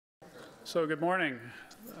So good morning.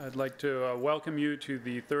 I'd like to welcome you to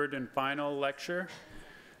the third and final lecture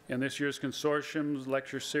in this year's Consortium's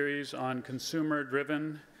lecture series on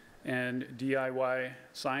consumer-driven and DIY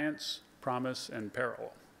science, promise, and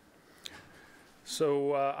peril.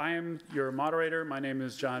 So I am your moderator. My name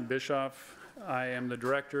is John Bischoff. I am the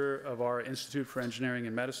director of our Institute for Engineering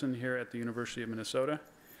and Medicine here at the University of Minnesota.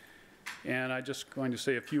 And I'm just going to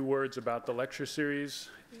say a few words about the lecture series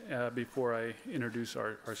before I introduce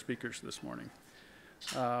our speakers this morning.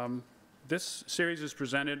 This series is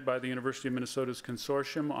presented by the University of Minnesota's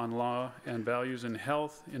Consortium on Law and Values in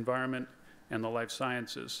Health, Environment, and the Life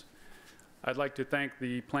Sciences. I'd like to thank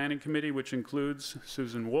the Planning Committee, which includes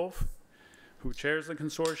Susan Wolf, who chairs the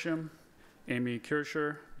Consortium, Amy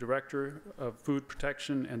Kircher, Director of Food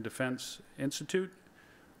Protection and Defense Institute,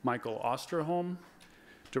 Michael Osterholm,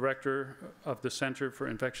 Director of the Center for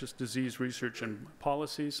Infectious Disease Research and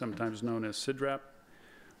Policy, sometimes known as CIDRAP,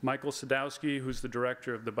 Michael Sadowski, who's the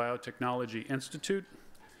Director of the Biotechnology Institute,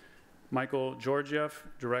 Michael Georgiev,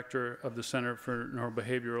 Director of the Center for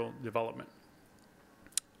Neurobehavioral Development.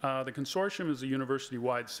 The Consortium is a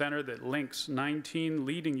university-wide center that links 19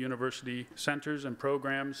 leading university centers and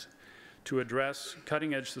programs to address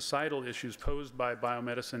cutting-edge societal issues posed by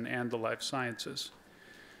biomedicine and the life sciences.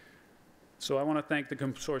 So I want to thank the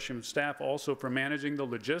Consortium staff also for managing the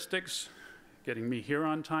logistics, getting me here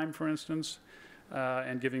on time, for instance,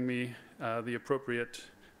 and giving me the appropriate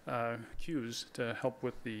cues to help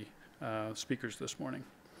with the speakers this morning.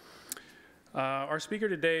 Our speaker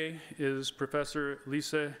today is Professor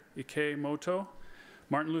Lisa Ikemoto,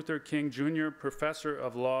 Martin Luther King Jr. Professor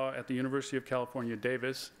of Law at the University of California,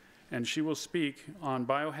 Davis, and she will speak on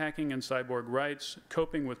biohacking and cyborg rights,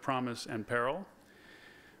 coping with promise and peril.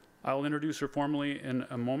 I'll introduce her formally in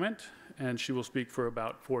a moment, and she will speak for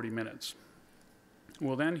about 40 minutes.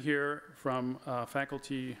 We'll then hear from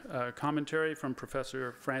faculty commentary from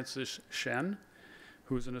Professor Francis Shen,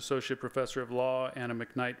 who is an associate professor of law and a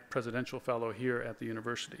McKnight Presidential Fellow here at the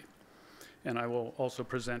university. And I will also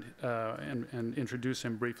present and introduce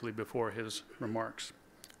him briefly before his remarks,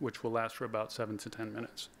 which will last for about 7 to 10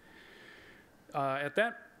 minutes. At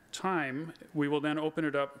that time, we will then open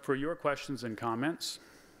it up for your questions and comments.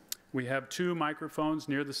 We have 2 microphones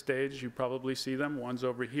near the stage. You probably see them. One's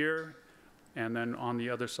over here, and then on the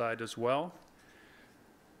other side as well.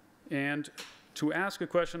 And to ask a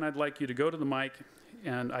question, I'd like you to go to the mic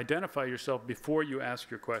and identify yourself before you ask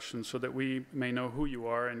your question so that we may know who you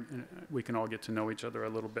are and we can all get to know each other a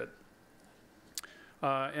little bit.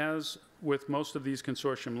 As with most of these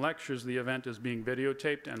consortium lectures, the event is being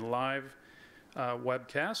videotaped and live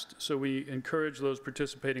webcast, so we encourage those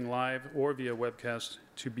participating live or via webcast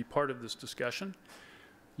to be part of this discussion.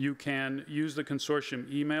 You can use the consortium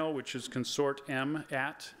email, which is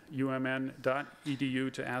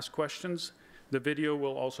consortm@umn.edu, to ask questions. The video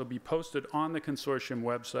will also be posted on the consortium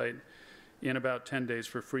website in about 10 days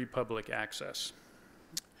for free public access.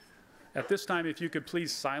 At this time, if you could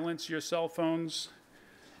please silence your cell phones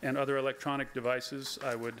and other electronic devices,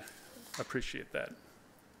 I would appreciate that.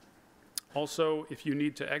 Also, if you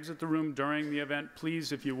need to exit the room during the event,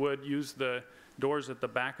 please, if you would, use the doors at the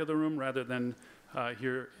back of the room rather than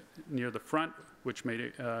here near the front, which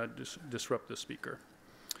may disrupt the speaker.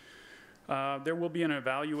 There will be an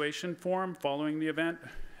evaluation form following the event,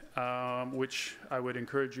 which I would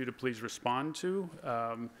encourage you to please respond to.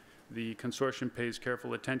 The consortium pays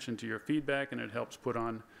careful attention to your feedback, and it helps put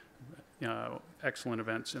on excellent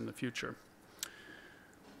events in the future.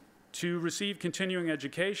 To receive continuing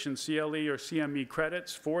education, CLE or CME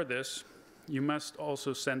credits for this, you must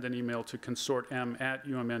also send an email to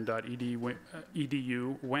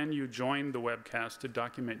consortm@umn.edu when you join the webcast to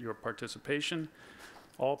document your participation.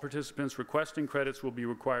 All participants requesting credits will be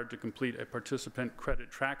required to complete a participant credit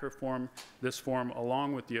tracker form. This form,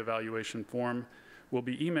 along with the evaluation form, will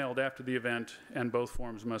be emailed after the event, and both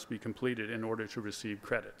forms must be completed in order to receive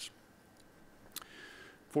credits.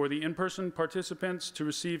 For the in-person participants, to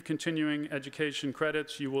receive continuing education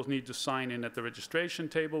credits, you will need to sign in at the registration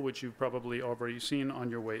table, which you've probably already seen on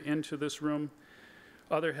your way into this room.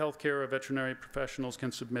 Other healthcare or veterinary professionals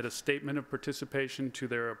can submit a statement of participation to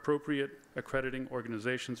their appropriate accrediting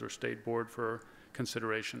organizations or state board for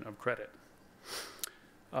consideration of credit.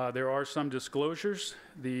 There are some disclosures.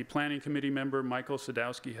 The Planning Committee member, Michael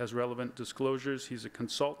Sadowski, has relevant disclosures. He's a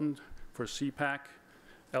consultant for CPAC,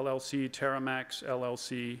 LLC, Teramax,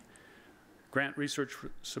 LLC, grant research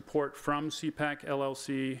support from CPAC,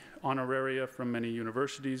 LLC, honoraria from many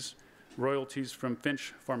universities, royalties from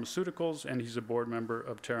Finch Pharmaceuticals, and he's a board member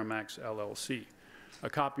of Teramax, LLC. A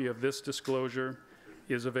copy of this disclosure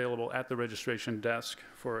is available at the registration desk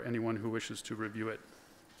for anyone who wishes to review it.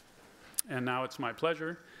 And now it's my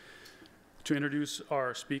pleasure to introduce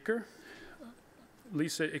our speaker.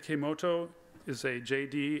 Lisa Ikemoto is a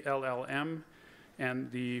JD LLM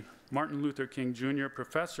and the Martin Luther King Jr.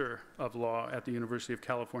 Professor of Law at the University of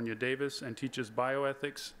California, Davis, and teaches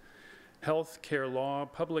bioethics, health care law,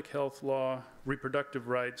 public health law, reproductive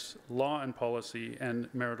rights, law and policy, and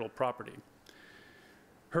marital property.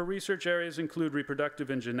 Her research areas include reproductive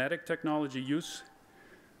and genetic technology use,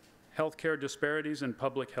 healthcare disparities in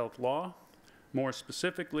public health law. More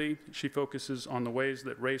specifically, she focuses on the ways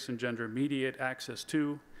that race and gender mediate access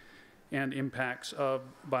to and impacts of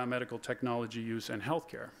biomedical technology use in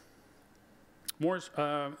healthcare.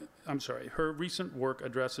 Her recent work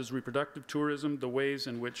addresses reproductive tourism, the ways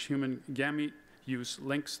in which human gamete use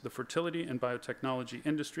links the fertility and biotechnology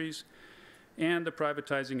industries, and the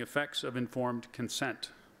privatizing effects of informed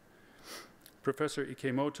consent. Professor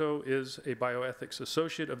Ikemoto is a bioethics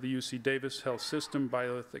associate of the UC Davis Health System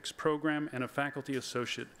Bioethics Program and a faculty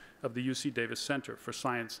associate of the UC Davis Center for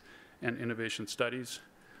Science and Innovation Studies.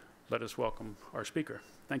 Let us welcome our speaker.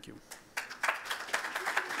 Thank you.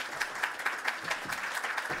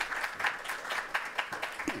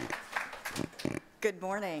 Good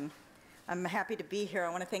morning. I'm happy to be here.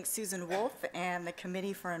 I want to thank Susan Wolf and the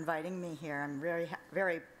committee for inviting me here. I'm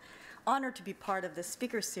very honored to be part of this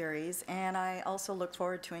speaker series, and I also look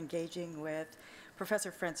forward to engaging with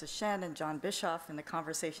Professor Francis Shen and John Bischoff in the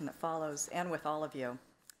conversation that follows, and with all of you.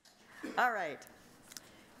 All right.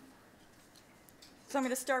 So I'm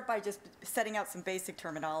going to start by just setting out some basic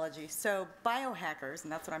terminology. So biohackers,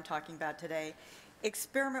 and that's what I'm talking about today,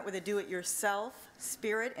 experiment with a do-it-yourself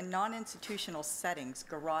spirit in non-institutional settings,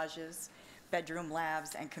 garages, bedroom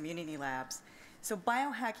labs, and community labs. So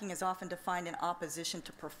biohacking is often defined in opposition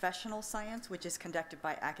to professional science, which is conducted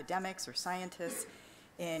by academics or scientists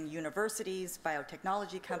in universities,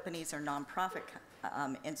 biotechnology companies, or nonprofit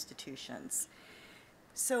institutions.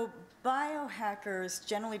 So biohackers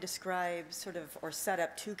generally describe or set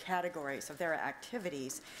up two categories of their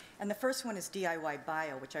activities. And the first one is DIY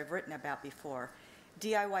bio, which I've written about before.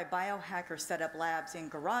 DIY biohackers set up labs in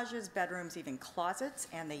garages, bedrooms, even closets,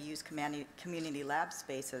 and they use community lab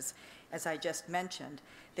spaces, as I just mentioned.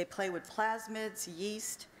 They play with plasmids,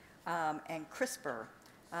 yeast, and CRISPR,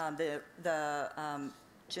 the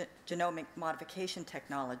genomic modification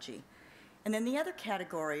technology. And then the other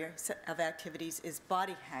category of activities is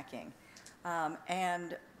body hacking.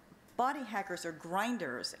 And body hackers, or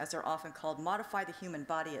grinders, as they're often called, modify the human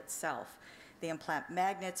body itself. They implant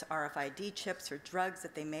magnets, RFID chips, or drugs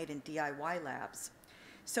that they made in DIY labs.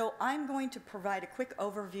 So I'm going to provide a quick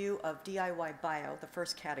overview of DIY bio, the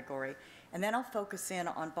first category, and then I'll focus in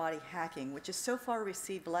on body hacking, which has so far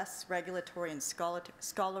received less regulatory and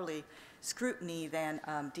scholarly scrutiny than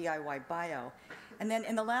DIY bio. And then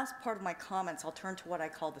in the last part of my comments, I'll turn to what I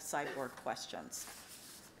call the cyborg questions.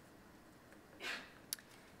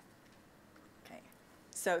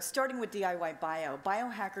 So starting with DIY bio,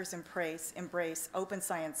 biohackers embrace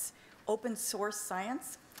open source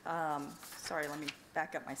science. Sorry, let me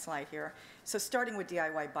back up my slide here. So starting with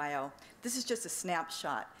DIY bio, this is just a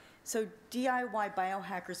snapshot. So DIY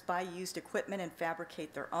biohackers buy used equipment and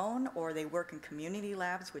fabricate their own, or they work in community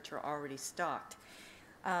labs, which are already stocked.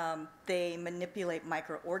 They manipulate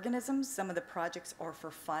microorganisms. Some of the projects are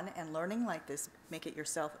for fun and learning, like this make it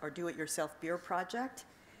yourself or do it yourself beer project.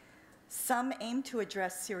 Some aim to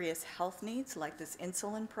address serious health needs, like this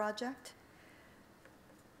insulin project.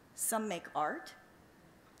 Some make art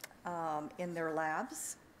in their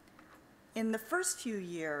labs. In the first few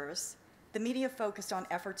years, the media focused on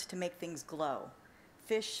efforts to make things glow.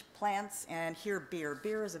 Fish, plants, and here beer.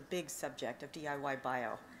 Beer is a big subject of DIY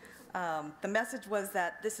bio. The message was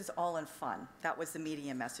that this is all in fun. That was the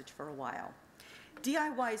media message for a while.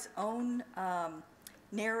 DIY's own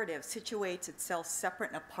narrative situates itself separate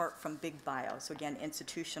and apart from big bio, so again,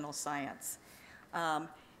 institutional science.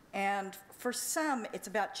 And for some, it's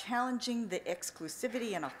about challenging the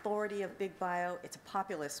exclusivity and authority of big bio. It's a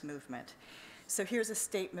populist movement. So here's a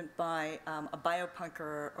statement by a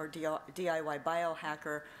biopunker or DIY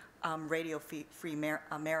biohacker, Radio Free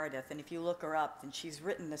Meredith. And if you look her up, then she's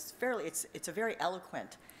written this it's a very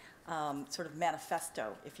eloquent sort of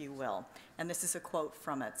manifesto, if you will. And this is a quote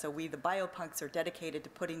from it. So we, the biopunks, are dedicated to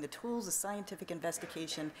putting the tools of scientific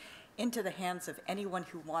investigation into the hands of anyone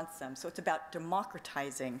who wants them. So it's about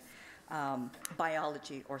democratizing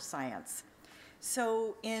biology or science.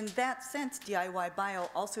 So in that sense, DIY bio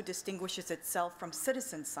also distinguishes itself from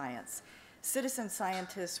citizen science. Citizen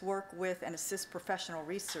scientists work with and assist professional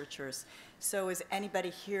researchers. So has anybody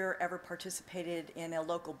here ever participated in a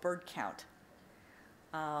local bird count?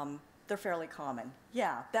 They're fairly common.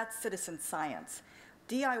 Yeah, that's citizen science.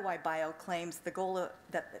 DIY Bio claims the goal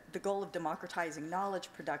of democratizing knowledge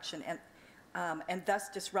production and thus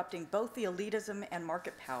disrupting both the elitism and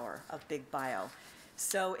market power of big bio.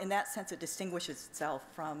 So in that sense, it distinguishes itself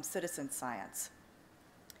from citizen science.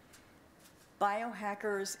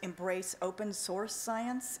 Biohackers embrace open source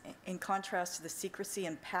science in contrast to the secrecy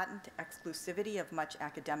and patent exclusivity of much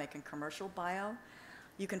academic and commercial bio.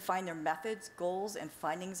 You can find their methods, goals, and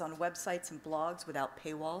findings on websites and blogs without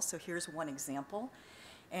paywalls. So here's one example.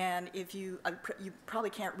 And if you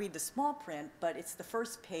probably can't read the small print, but it's the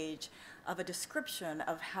first page of a description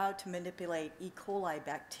of how to manipulate E. coli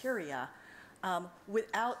bacteria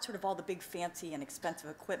without sort of all the big fancy and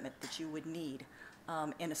expensive equipment that you would need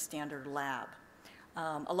in a standard lab.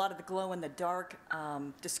 A lot of the glow-in-the-dark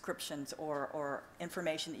descriptions or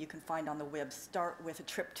information that you can find on the web start with a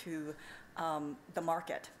trip to the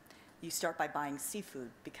market. You start by buying seafood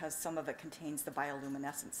because some of it contains the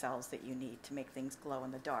bioluminescent cells that you need to make things glow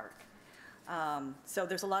in the dark. So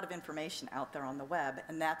there's a lot of information out there on the web,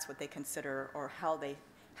 and that's what they consider, or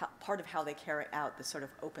part of how they carry out the sort of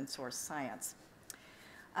open source science.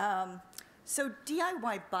 So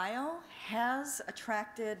DIY Bio has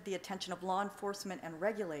attracted the attention of law enforcement and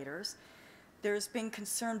regulators. There's been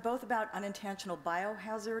concern both about unintentional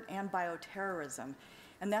biohazard and bioterrorism.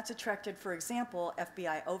 And that's attracted, for example,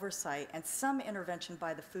 FBI oversight and some intervention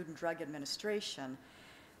by the Food and Drug Administration.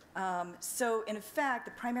 So in fact,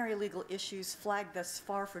 the primary legal issues flagged thus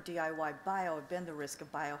far for DIY Bio have been the risk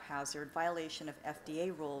of biohazard, violation of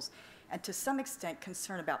FDA rules, and to some extent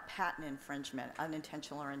concern about patent infringement,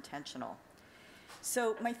 unintentional or intentional.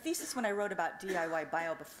 So my thesis when I wrote about DIY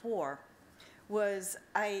Bio before was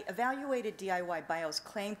I evaluated DIY Bio's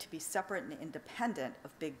claim to be separate and independent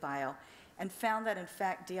of Big Bio and found that in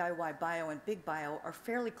fact DIY Bio and Big Bio are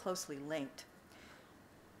fairly closely linked.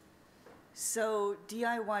 So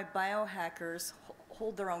DIY biohackers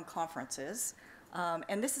hold their own conferences,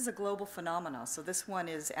 and this is a global phenomenon. So this one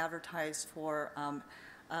is advertised for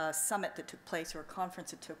a summit that took place, or a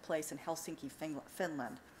conference that took place in Helsinki,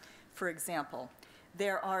 Finland. For example,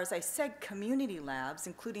 there are, as I said, community labs,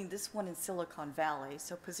 including this one in Silicon Valley,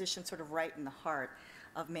 so positioned sort of right in the heart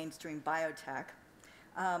of mainstream biotech.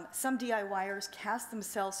 Some DIYers cast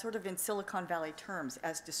themselves sort of in Silicon Valley terms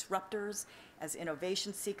as disruptors, as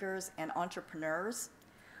innovation seekers, and entrepreneurs.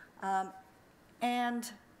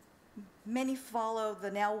 And many follow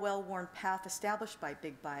the now well-worn path established by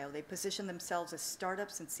Big Bio. They position themselves as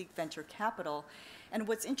startups and seek venture capital. And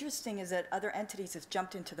what's interesting is that other entities have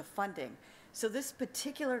jumped into the funding. So this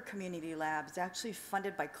particular community lab is actually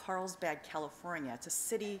funded by Carlsbad, California. It's a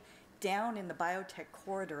city down in the biotech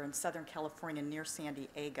corridor in Southern California near San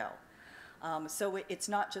Diego. So it's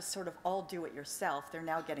not just sort of all do it yourself. They're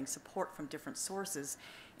now getting support from different sources,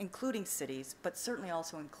 including cities, but certainly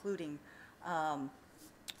also including,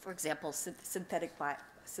 for example, synthetic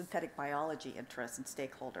biology interests and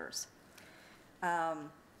stakeholders.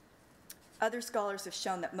 Other scholars have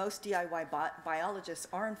shown that most DIY biologists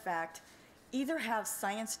are, in fact, either have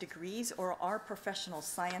science degrees or are professional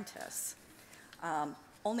scientists.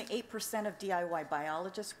 Only 8% of DIY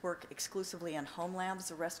biologists work exclusively in home labs.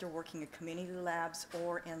 The rest are working in community labs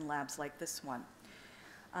or in labs like this one.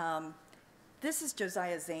 This is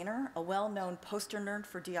Josiah Zahner, a well-known poster nerd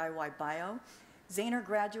for DIY Bio. Zahner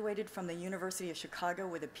graduated from the University of Chicago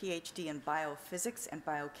with a PhD in biophysics and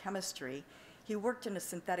biochemistry. He worked in a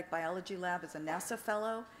synthetic biology lab as a NASA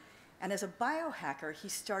fellow, and as a biohacker, he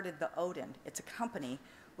started the Odin. It's a company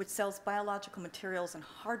which sells biological materials and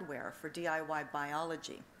hardware for DIY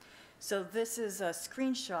biology. So this is a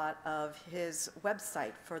screenshot of his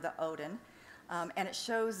website for the Odin, and it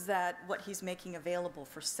shows that what he's making available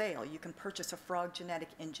for sale. You can purchase a frog genetic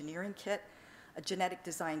engineering kit, a genetic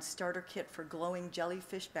design starter kit for glowing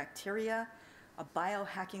jellyfish bacteria, a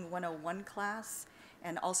biohacking 101 class,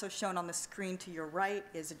 and also shown on the screen to your right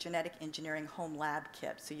is a genetic engineering home lab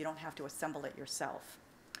kit, so you don't have to assemble it yourself.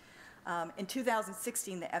 In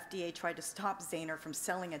 2016, the FDA tried to stop Zahner from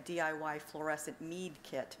selling a DIY fluorescent mead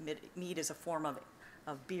kit. Mead is a form of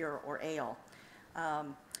beer or ale,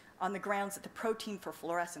 on the grounds that the protein for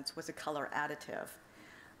fluorescence was a color additive.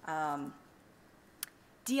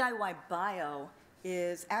 DIY Bio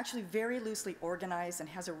is actually very loosely organized and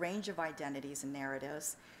has a range of identities and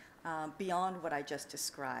narratives beyond what I just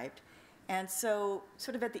described. And so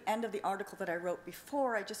sort of at the end of the article that I wrote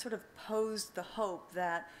before, I just sort of posed the hope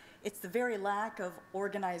that it's the very lack of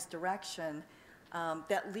organized direction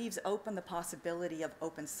that leaves open the possibility of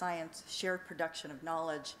open science, shared production of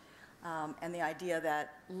knowledge, and the idea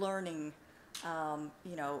that learning,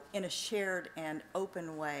 in a shared and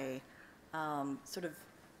open way,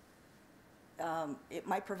 it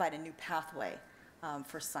might provide a new pathway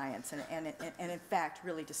for science, and in fact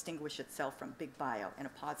really distinguish itself from big bio in a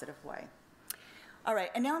positive way. All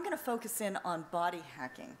right, and now I'm going to focus in on body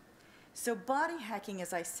hacking. So body hacking,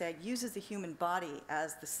 as I said, uses the human body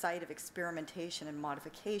as the site of experimentation and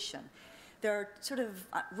modification. There are sort of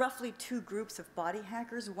roughly two groups of body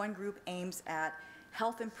hackers. One group aims at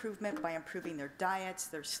health improvement by improving their diets,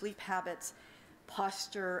 their sleep habits,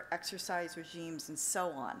 posture, exercise regimes, and so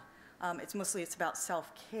on. It's about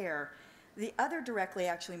self-care. The other directly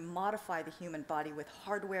actually modify the human body with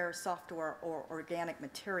hardware, software, or organic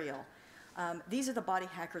material. These are the body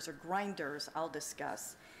hackers or grinders I'll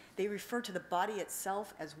discuss. They refer to the body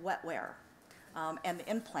itself as wetware, and the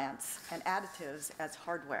implants and additives as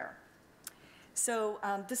hardware. So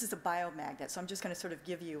this is a biomagnet, so I'm just going to sort of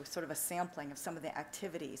give you sort of a sampling of some of the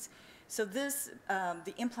activities. So this,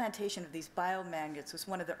 the implantation of these biomagnets was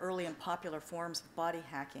one of the early and popular forms of body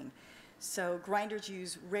hacking. So grinders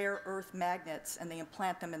use rare earth magnets, and they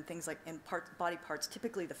implant them in things like body parts,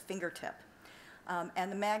 typically the fingertip.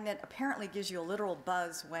 And the magnet apparently gives you a literal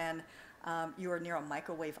buzz when you are near a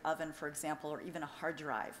microwave oven, for example, or even a hard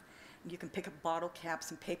drive. You can pick up bottle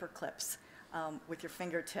caps and paper clips with your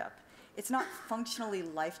fingertip. It's not functionally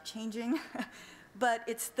life-changing, but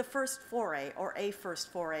it's the first foray, or a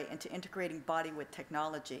first foray, into integrating body with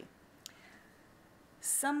technology.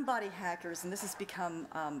 Some body hackers, and this has become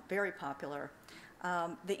very popular,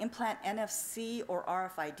 they implant NFC or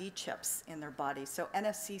RFID chips in their body. So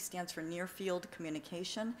NFC stands for Near Field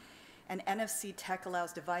Communication, and NFC tech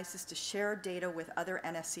allows devices to share data with other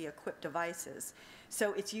NFC-equipped devices.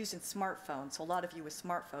 So it's used in smartphones. So a lot of you with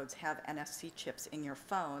smartphones have NFC chips in your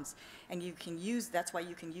phones, and you can use, that's why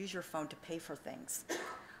you can use your phone to pay for things.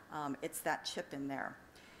 It's that chip in there.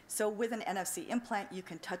 So with an NFC implant, you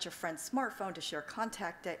can touch a friend's smartphone to share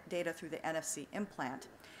contact data through the NFC implant.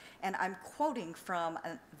 And I'm quoting from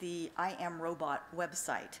the I Am Robot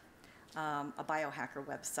website, a biohacker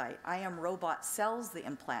website. I Am Robot sells the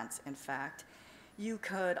implants, in fact. You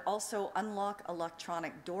could also unlock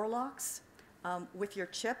electronic door locks with your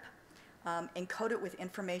chip, encode it with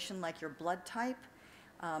information like your blood type,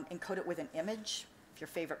 encode it with an image of your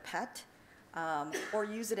favorite pet, or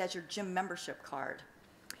use it as your gym membership card.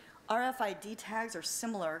 RFID tags are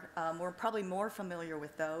similar. We're probably more familiar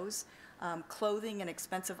with those. Clothing, an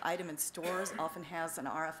expensive item in stores, often has an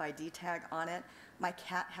RFID tag on it. My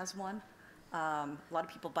cat has one. A lot of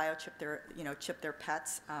people biochip their, chip their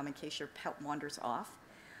pets in case your pet wanders off.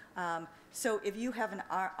 So if you have an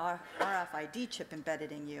RFID chip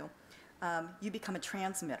embedded in you, you become a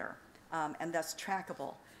transmitter and thus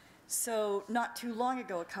trackable. So not too long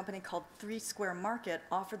ago, a company called 3 Square Market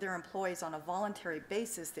offered their employees on a voluntary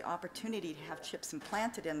basis the opportunity to have chips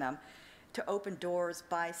implanted in them to open doors,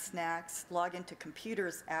 buy snacks, log into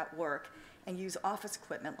computers at work, and use office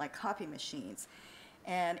equipment like copy machines.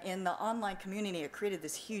 And in the online community, it created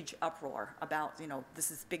this huge uproar about, this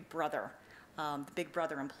is Big Brother, the Big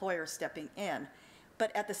Brother employer stepping in.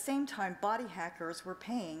 But at the same time, body hackers were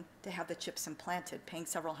paying to have the chips implanted, paying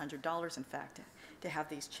several $100s, in fact, to have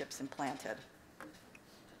these chips implanted.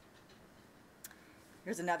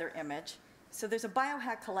 Here's another image. So there's a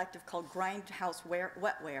biohack collective called Grindhouse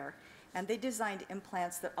Wetware, and they designed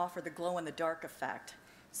implants that offer the glow-in-the-dark effect.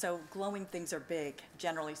 So glowing things are big,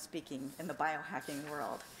 generally speaking, in the biohacking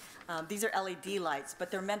world. These are LED lights, but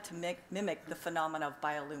they're meant to mimic the phenomena of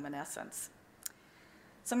bioluminescence.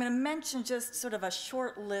 So I'm going to mention just sort of a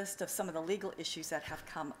short list of some of the legal issues that have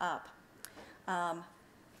come up.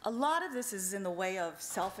 A lot of this is in the way of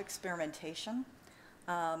self-experimentation.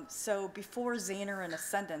 So before Zaner and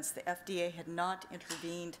Ascendance, the FDA had not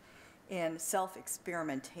intervened in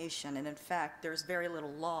self-experimentation, and in fact, there's very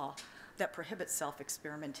little law that prohibits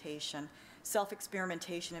self-experimentation.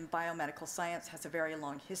 Self-experimentation in biomedical science has a very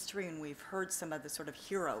long history, and we've heard some of the sort of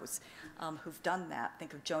heroes who've done that.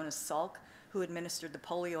 Think of Jonas Salk, who administered the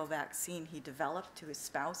polio vaccine he developed to his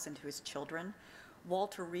spouse and to his children.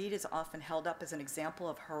 Walter Reed is often held up as an example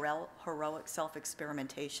of heroic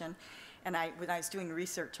self-experimentation. And when I was doing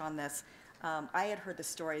research on this, I had heard the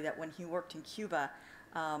story that when he worked in Cuba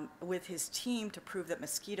with his team to prove that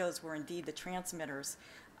mosquitoes were indeed the transmitters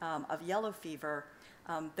of yellow fever,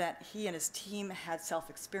 that he and his team had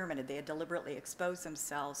self-experimented. They had deliberately exposed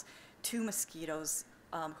themselves to mosquitoes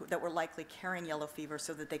that were likely carrying yellow fever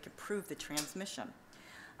so that they could prove the transmission.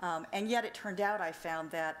 And yet it turned out, I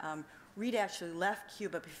found, that Reed actually left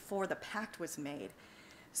Cuba before the pact was made.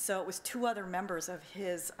 So it was 2 other members of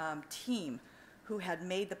his team who had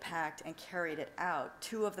made the pact and carried it out.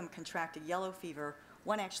 2 of them contracted yellow fever.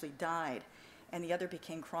 1 actually died, and the other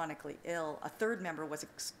became chronically ill. A 3rd member was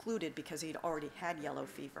excluded because he'd already had yellow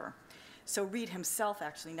fever. So Reed himself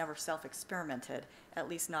actually never self-experimented, at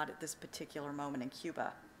least not at this particular moment in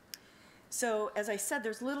Cuba. So as I said,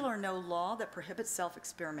 there's little or no law that prohibits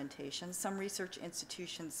self-experimentation. Some research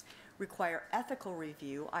institutions require ethical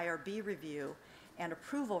review, IRB review, and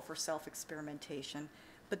approval for self-experimentation,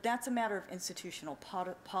 but that's a matter of institutional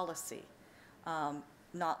policy,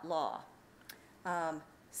 not law.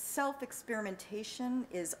 Self-experimentation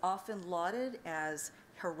is often lauded as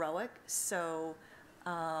heroic, so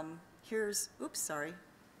here's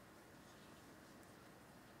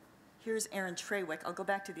Aaron Trawick. I'll go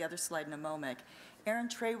back to the other slide in a moment. Aaron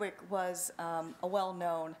Trawick was a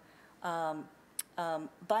well-known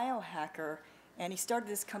biohacker, and he started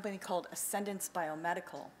this company called Ascendance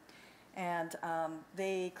Biomedical. And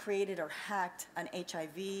they created or hacked an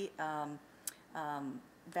HIV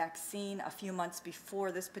vaccine a few months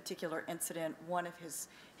before this particular incident. One of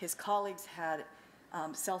his colleagues had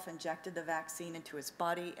self-injected the vaccine into his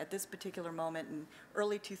body. At this particular moment in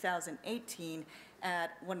early 2018,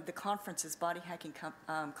 at one of the conferences, body hacking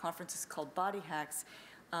conferences called Body Hacks,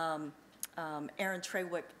 Aaron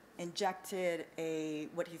Trawick injected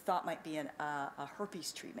what he thought might be a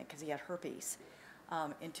herpes treatment, because he had herpes,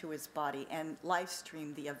 into his body, and live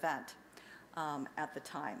streamed the event at the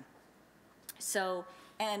time. So,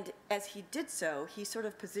 and as he did so, he sort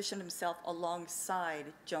of positioned himself alongside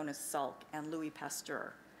Jonas Salk and Louis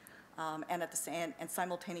Pasteur, and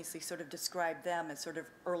simultaneously sort of described them as sort of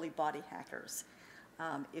early body hackers,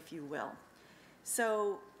 if you will.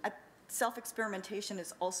 So self-experimentation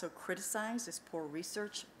is also criticized as poor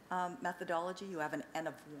research methodology. You have an N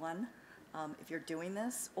of 1 if you're doing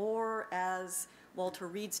this, or as Walter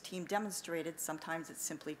Reed's team demonstrated, sometimes it's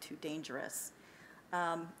simply too dangerous.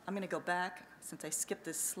 I'm going to go back since I skipped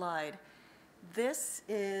this slide. This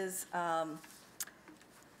is,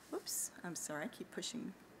 oops, I'm sorry, I keep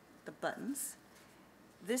pushing the buttons.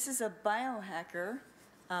 This is a biohacker,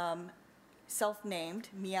 self-named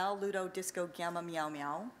Meow Ludo Disco Gamma Meow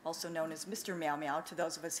Meow, also known as Mr. Meow Meow to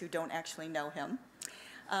those of us who don't actually know him.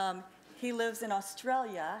 He lives in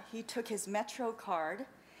Australia. He took his Metro card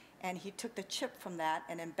and he took the chip from that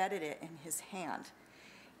and embedded it in his hand.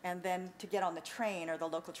 And then to get on the train or the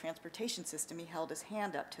local transportation system, he held his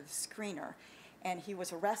hand up to the screener. And he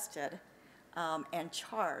was arrested and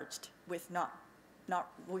charged with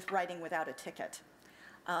with riding without a ticket.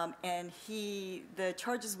 And the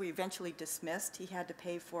charges were eventually dismissed. He had to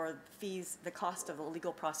pay for the cost of a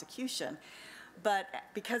legal prosecution. But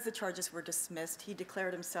because the charges were dismissed, he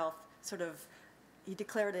declared himself he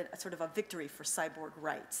declared it sort of a victory for cyborg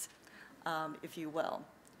rights, if you will.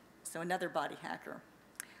 So another body hacker.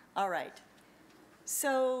 All right.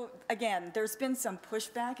 So again, there's been some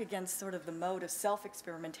pushback against sort of the mode of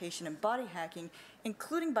self-experimentation and body hacking,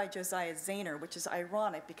 including by Josiah Zayner, which is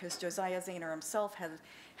ironic because Josiah Zayner himself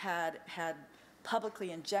had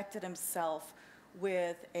publicly injected himself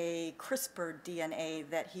with a CRISPR DNA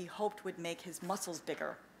that he hoped would make his muscles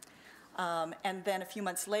bigger. And then a few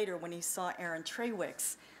months later, when he saw Aaron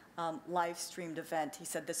Trawick's live-streamed event, he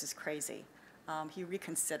said, "This is crazy." He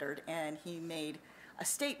reconsidered, and he made a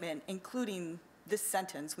statement, including this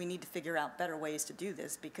sentence: "We need to figure out better ways to do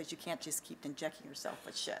this because you can't just keep injecting yourself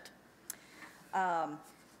with shit." A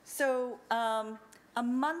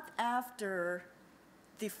month after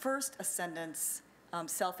the first Ascendance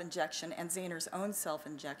self-injection and Zayner's own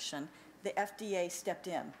self-injection, the FDA stepped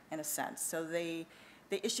in a sense. So they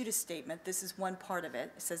issued a statement. This is one part of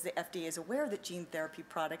it. It says the FDA is aware that gene therapy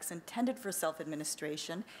products intended for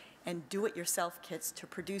self-administration and do-it-yourself kits to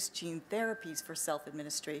produce gene therapies for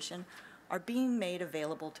self-administration are being made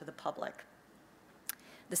available to the public.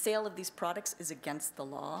 The sale of these products is against the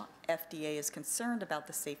law. FDA is concerned about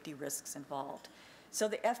the safety risks involved. So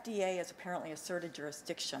the FDA has apparently asserted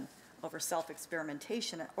jurisdiction over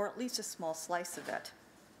self-experimentation, or at least a small slice of it.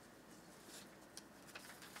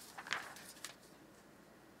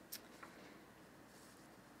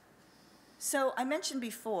 So I mentioned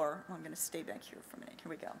before, I'm going to stay back here for a minute. Here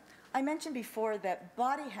we go. I mentioned before that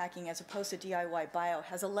body hacking, as opposed to DIY bio,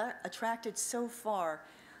 has attracted so far,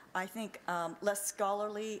 I think, less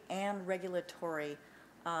scholarly and regulatory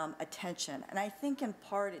attention. And I think in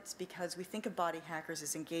part it's because we think of body hackers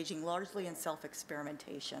as engaging largely in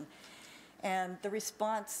self-experimentation. And the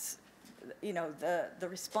response, the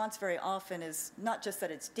response very often is not just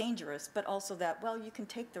that it's dangerous, but also that, well, you can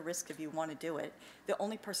take the risk if you want to do it. The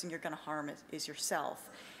only person you're going to harm is yourself.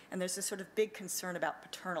 And there's this sort of big concern about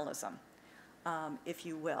paternalism, if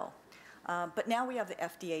you will. But now we have the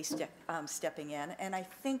FDA stepping in, and I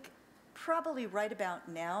think probably right about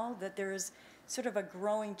now that there's sort of a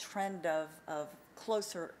growing trend of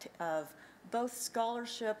both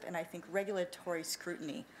scholarship and I think regulatory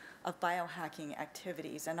scrutiny of biohacking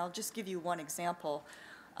activities. And I'll just give you one example.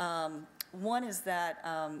 One is that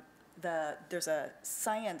there's a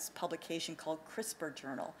science publication called CRISPR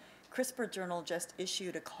Journal. CRISPR Journal just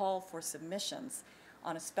issued a call for submissions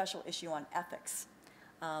on a special issue on ethics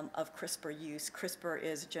of CRISPR use. CRISPR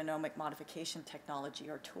is genomic modification technology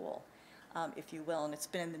or tool, if you will, and it's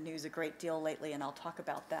been in the news a great deal lately, and I'll talk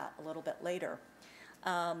about that a little bit later.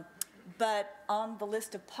 But on the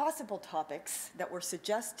list of possible topics that were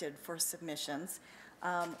suggested for submissions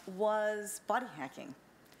was body hacking.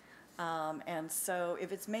 And so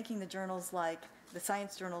if it's making the journals like, the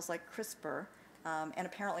science journals like CRISPR, and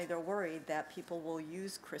apparently they're worried that people will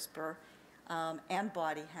use CRISPR and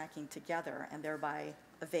body hacking together and thereby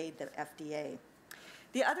evade the FDA.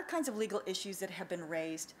 The other kinds of legal issues that have been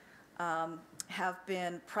raised have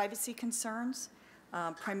been privacy concerns,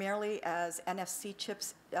 primarily as NFC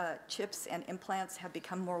chips and implants have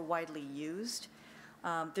become more widely used.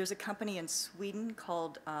 There's a company in Sweden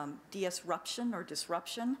called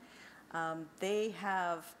Disruption. They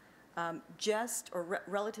have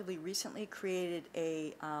relatively recently created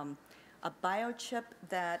a biochip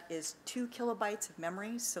that is 2 kilobytes of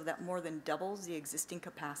memory, so that more than doubles the existing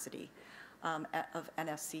capacity of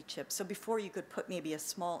NFC chips. So before you could put maybe a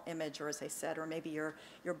small image, or as I said, or maybe your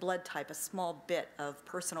blood type, a small bit of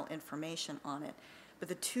personal information on it. But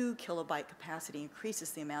the 2 kilobyte capacity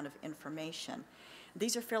increases the amount of information.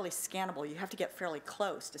 These are fairly scannable. You have to get fairly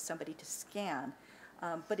close to somebody to scan.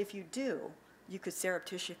 But if you do, you could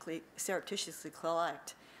surreptitiously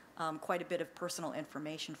collect quite a bit of personal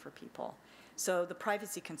information for people. So the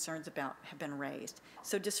privacy concerns have been raised.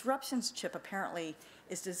 So Disruption's chip apparently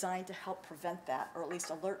is designed to help prevent that, or at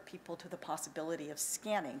least alert people to the possibility of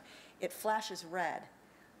scanning. It flashes red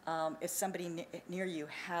if somebody near you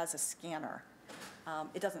has a scanner.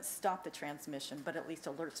 It doesn't stop the transmission, but at least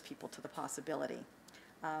alerts people to the possibility.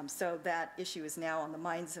 So that issue is now on the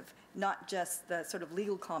minds of not just the sort of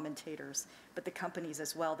legal commentators, but the companies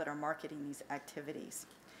as well that are marketing these activities.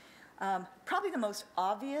 Probably the most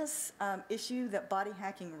obvious issue that body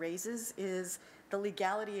hacking raises is the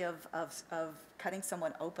legality of cutting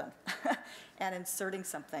someone open and inserting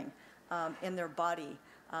something in their body.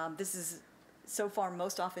 This is so far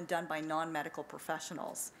most often done by non-medical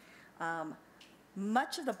professionals.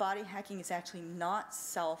 Much of the body hacking is actually not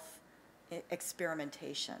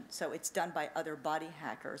self-experimentation. So it's done by other body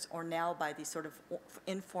hackers, or now by these sort of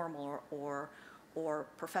informal or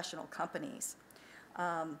professional companies.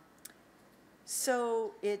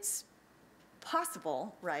 So it's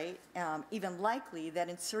possible, right, even likely, that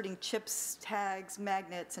inserting chips, tags,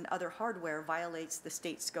 magnets, and other hardware violates the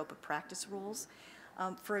state scope of practice rules.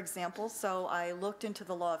 For example, so I looked into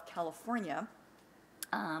the law of California,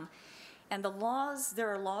 and there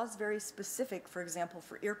are laws very specific, for example,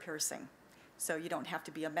 for ear piercing. So you don't have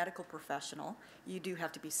to be a medical professional. You do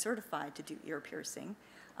have to be certified to do ear piercing.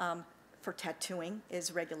 For tattooing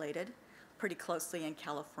is regulated pretty closely in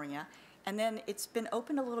California. And then it's been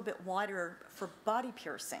opened a little bit wider for body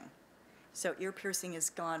piercing. So ear piercing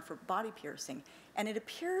is gone for body piercing. And it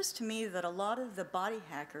appears to me that a lot of the body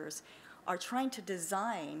hackers are trying to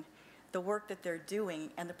design the work that they're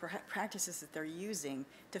doing and the practices that they're using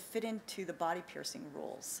to fit into the body piercing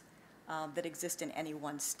rules that exist in any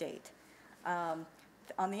one state. On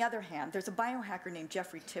the other hand, there's a biohacker named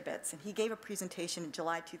Jeffrey Tibbetts, and he gave a presentation in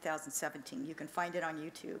July 2017. You can find it on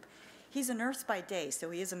YouTube. He's a nurse by day,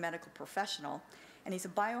 so he is a medical professional, and he's a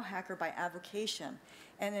biohacker by avocation.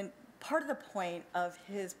 And then part of the point of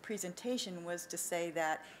his presentation was to say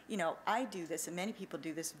that, you know, I do this, and many people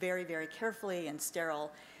do this very, very carefully in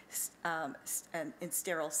sterile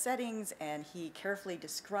settings, and he carefully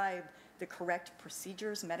described the correct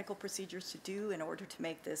procedures, medical procedures to do in order to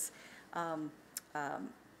make this not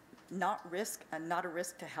a risk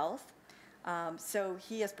to health. So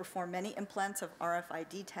he has performed many implants of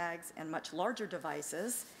RFID tags and much larger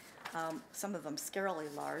devices, some of them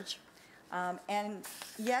scarily large. And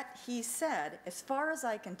yet he said, as far as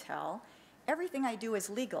I can tell, everything I do is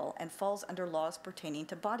legal and falls under laws pertaining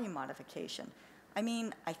to body modification. I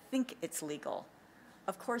mean, I think it's legal.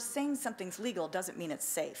 Of course, saying something's legal doesn't mean it's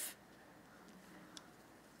safe.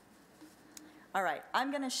 All right,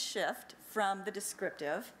 I'm going to shift from the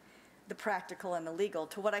descriptive, the practical, and the legal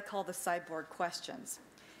to what I call the cyborg questions.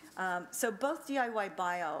 So both DIY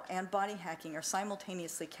bio and body hacking are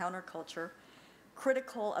simultaneously counterculture,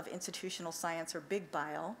 critical of institutional science or big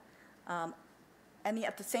bio, and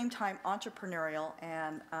at the same time entrepreneurial,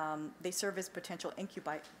 and they serve as potential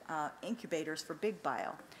incubators for big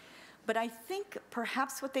bio. But I think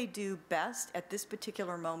perhaps what they do best at this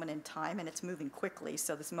particular moment in time, and it's moving quickly,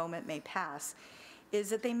 so this moment may pass, is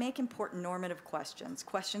that they make important normative questions,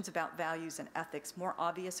 questions about values and ethics, more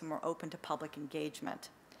obvious and more open to public engagement.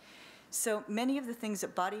 So many of the things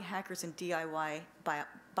that body hackers and DIY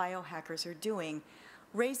biohackers are doing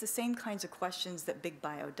raise the same kinds of questions that Big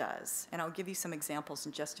Bio does. And I'll give you some examples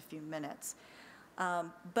in just a few minutes.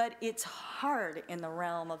 But it's hard in the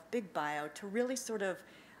realm of Big Bio to really sort of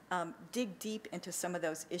dig deep into some of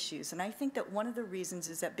those issues. And I think that one of the reasons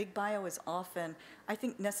is that Big Bio is often, I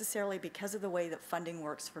think necessarily because of the way that funding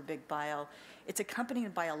works for Big Bio, it's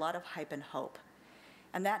accompanied by a lot of hype and hope.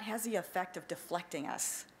 And that has the effect of deflecting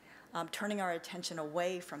us, turning our attention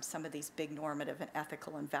away from some of these big normative and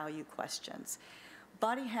ethical and value questions.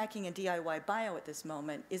 Body hacking and DIY bio at this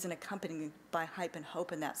moment isn't accompanied by hype and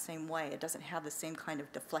hope in that same way. It doesn't have the same kind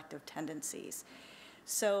of deflective tendencies.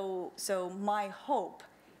 So my hope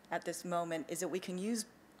at this moment is that we can use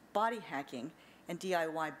body hacking and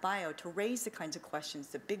DIY bio to raise the kinds of questions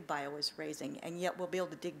that Big Bio is raising, and yet we'll be able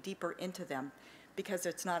to dig deeper into them because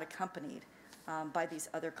it's not accompanied by these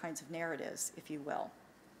other kinds of narratives, if you will.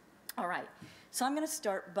 All right, so I'm going to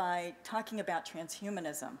start by talking about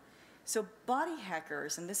transhumanism. So body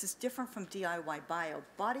hackers, and this is different from DIY bio,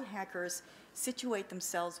 body hackers situate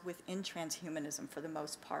themselves within transhumanism for the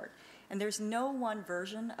most part. And there's no one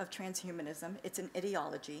version of transhumanism. It's an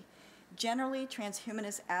ideology. Generally,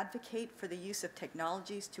 transhumanists advocate for the use of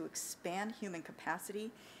technologies to expand human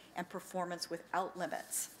capacity and performance without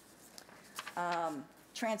limits.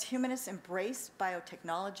 Transhumanists embrace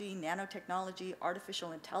biotechnology, nanotechnology,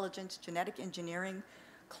 artificial intelligence, genetic engineering,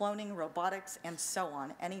 cloning, robotics, and so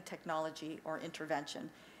on, any technology or intervention,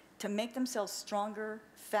 to make themselves stronger,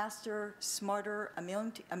 faster, smarter,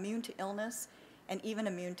 immune to illness, and even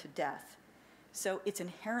immune to death. So it's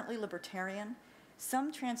inherently libertarian.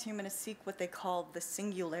 Some transhumanists seek what they call the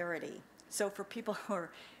singularity. So for people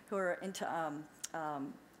who are into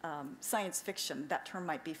science fiction, that term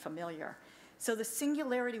might be familiar. So the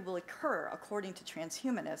singularity will occur, according to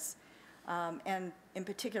transhumanists, and in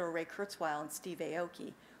particular Ray Kurzweil and Steve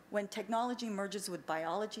Aoki, when technology merges with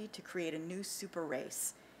biology to create a new super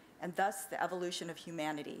race, and thus the evolution of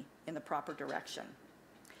humanity in the proper direction.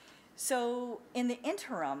 So in the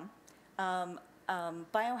interim,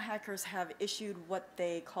 biohackers have issued what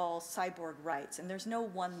they call cyborg rights, and there's no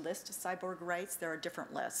one list of cyborg rights, there are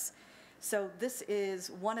different lists. So this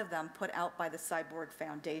is one of them put out by the Cyborg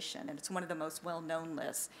Foundation, and it's one of the most well-known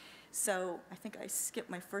lists. So I think I skipped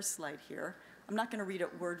my first slide here. I'm not going to read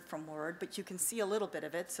it word from word, but you can see a little bit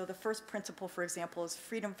of it. So the first principle, for example, is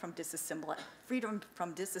freedom from disassembly,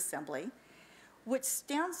 which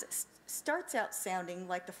starts out sounding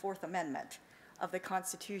like the Fourth Amendment of the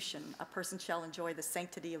Constitution. A person shall enjoy the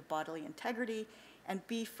sanctity of bodily integrity and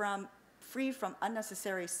be free from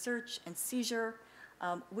unnecessary search and seizure,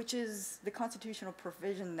 which is the constitutional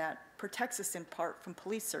provision that protects us in part from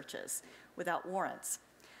police searches without warrants.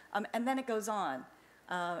 And then it goes on,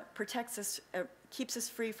 protects us, keeps us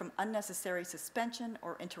free from unnecessary suspension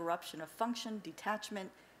or interruption of function, detachment,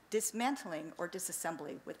 dismantling, or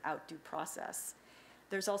disassembly without due process.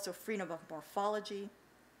 There's also freedom of morphology,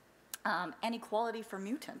 and equality for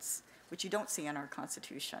mutants, which you don't see in our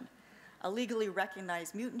Constitution. A legally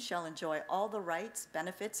recognized mutant shall enjoy all the rights,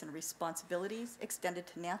 benefits, and responsibilities extended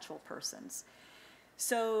to natural persons.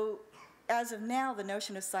 So, as of now, the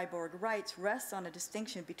notion of cyborg rights rests on a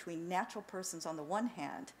distinction between natural persons on the one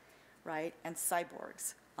hand, right, and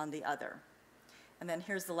cyborgs on the other. And then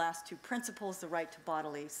here's the last two principles, the right to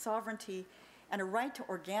bodily sovereignty and a right to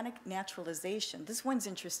organic naturalization. This one's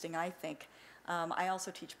interesting, I think. I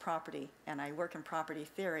also teach property, and I work in property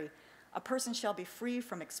theory. A person shall be free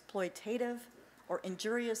from exploitative or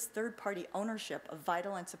injurious third-party ownership of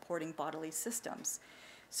vital and supporting bodily systems.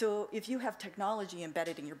 So if you have technology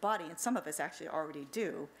embedded in your body, and some of us actually already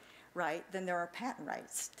do, right, then there are patent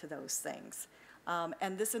rights to those things.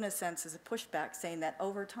 And this, in a sense, is a pushback saying that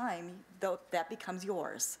over time, that becomes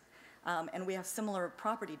yours. And we have similar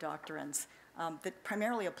property doctrines that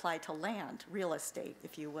primarily apply to land, real estate,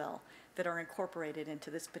 if you will, that are incorporated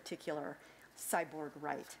into this particular cyborg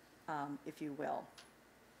right, if you will.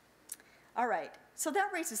 All right, so that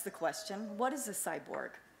raises the question, what is a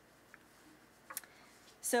cyborg?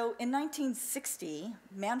 So in 1960,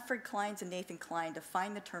 Manfred Clynes and Nathan Kline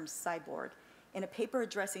defined the term cyborg in a paper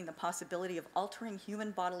addressing the possibility of altering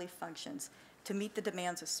human bodily functions to meet the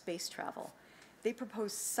demands of space travel. They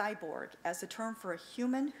proposed cyborg as a term for a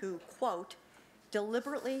human who, quote,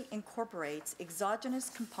 deliberately incorporates exogenous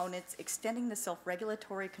components extending the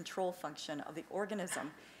self-regulatory control function of the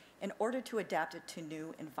organism in order to adapt it to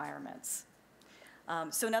new environments.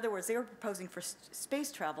 So in other words, they were proposing for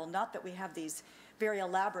space travel, not that we have these very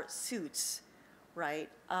elaborate suits right,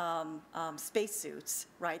 spacesuits,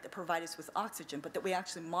 right, that provide us with oxygen, but that we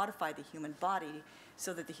actually modify the human body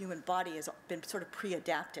so that the human body has been sort of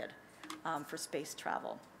pre-adapted for space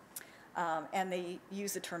travel. And they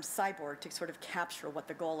use the term cyborg to sort of capture what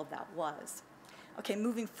the goal of that was. Okay,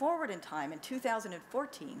 moving forward in time, in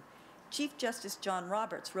 2014, Chief Justice John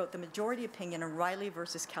Roberts wrote the majority opinion in Riley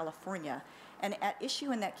versus California, and at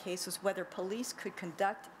issue in that case was whether police could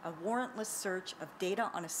conduct a warrantless search of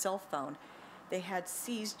data on a cell phone they had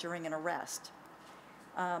seized during an arrest.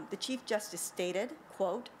 The Chief Justice stated,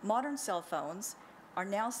 quote, "Modern cell phones are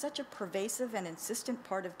now such a pervasive and insistent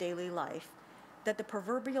part of daily life that the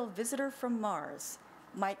proverbial visitor from Mars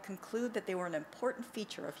might conclude that they were an important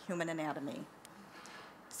feature of human anatomy."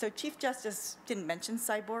 So Chief Justice didn't mention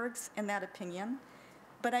cyborgs in that opinion,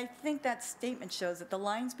 but I think that statement shows that the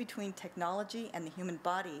lines between technology and the human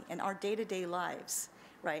body in our day-to-day lives,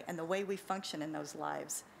 right, and the way we function in those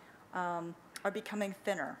lives are becoming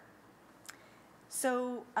thinner.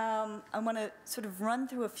 So I want to sort of run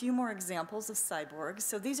through a few more examples of cyborgs.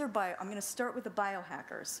 So these are I'm going to start with the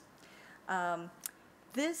biohackers.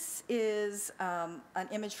 This is an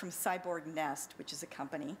image from Cyborg Nest, which is a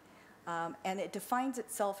company, and it defines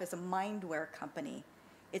itself as a mindware company.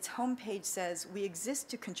 Its homepage says, "We exist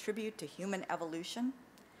to contribute to human evolution.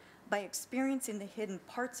 By experiencing the hidden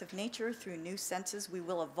parts of nature through new senses, we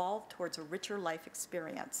will evolve towards a richer life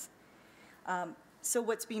experience." So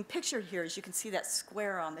what's being pictured here is you can see that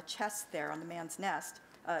square on the chest there, on the man's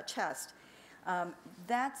chest.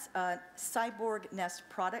 That's a Cyborg Nest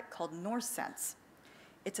product called NorSense.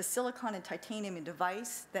 It's a silicon and titanium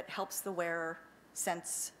device that helps the wearer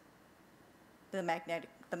sense the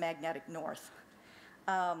magnetic north.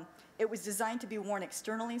 It was designed to be worn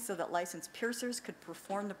externally so that licensed piercers could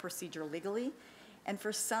perform the procedure legally. And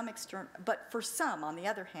for some, on the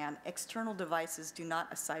other hand, external devices do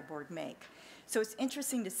not a cyborg make. So it's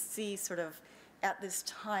interesting to see sort of at this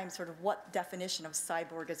time sort of what definition of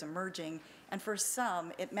cyborg is emerging. And for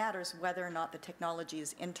some, it matters whether or not the technology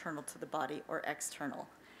is internal to the body or external.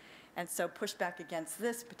 And so pushback against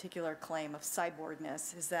this particular claim of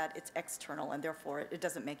cyborgness is that it's external and therefore it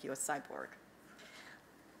doesn't make you a cyborg.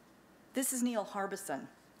 This is Neil Harbison.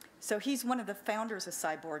 So he's one of the founders of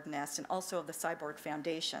Cyborg Nest and also of the Cyborg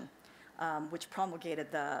Foundation, which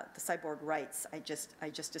promulgated the cyborg rights I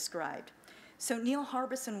just described. So Neil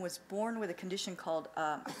Harbison was born with a condition called,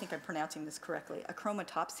 I think I'm pronouncing this correctly,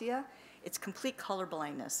 achromatopsia. It's complete color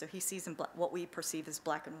blindness, so he sees in what we perceive as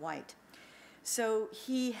black and white. So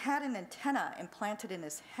he had an antenna implanted in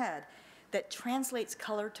his head that translates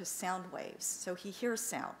color to sound waves. So he hears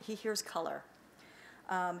sound, he hears color.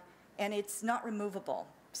 And it's not removable,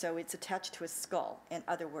 so it's attached to his skull, in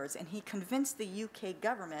other words. And he convinced the UK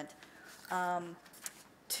government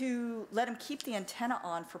to let him keep the antenna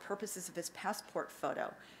on for purposes of his passport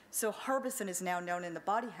photo. So Harbison is now known in the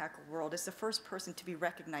body hacker world as the first person to be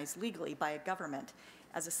recognized legally by a government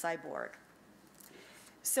as a cyborg.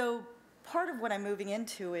 So part of what I'm moving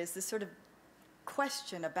into is this sort of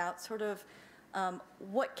question about sort of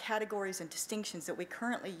what categories and distinctions that we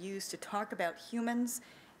currently use to talk about humans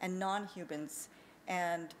and non-humans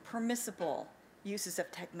and permissible uses of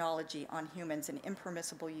technology on humans and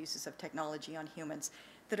impermissible uses of technology on humans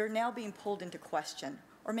that are now being pulled into question,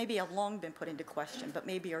 or maybe have long been put into question, but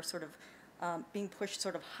maybe are sort of being pushed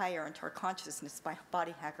sort of higher into our consciousness by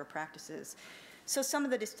body hacker practices. So some of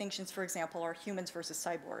the distinctions, for example, are humans versus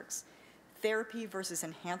cyborgs. Therapy versus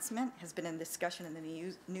enhancement has been in discussion in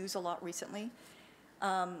the news a lot recently.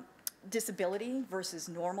 Disability versus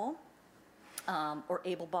normal or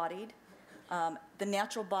able-bodied. The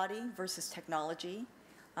natural body versus technology.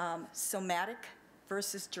 Somatic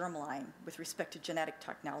versus germline with respect to genetic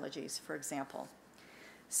technologies, for example.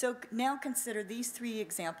 So now consider these three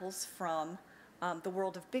examples from the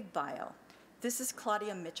world of big bio. This is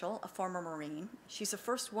Claudia Mitchell, a former Marine. She's the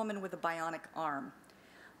first woman with a bionic arm.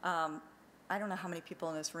 I don't know how many people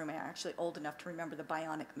in this room are actually old enough to remember the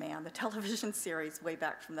Bionic Man, the television series way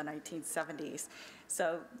back from the 1970s.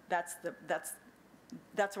 So that's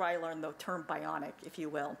where I learned the term bionic, if you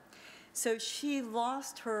will. So she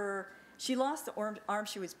lost the arm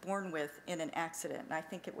she was born with in an accident, and I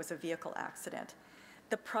think it was a vehicle accident.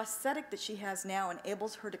 The prosthetic that she has now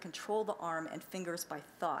enables her to control the arm and fingers by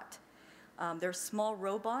thought. There are small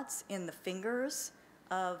robots in the fingers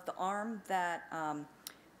of the arm that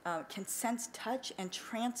can sense touch and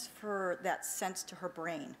transfer that sense to her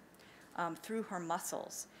brain through her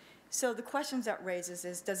muscles. So the questions that raises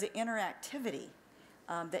is, does the interactivity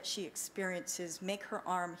that she experiences make her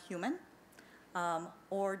arm human,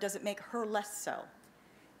 or does it make her less so?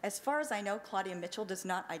 As far as I know, Claudia Mitchell does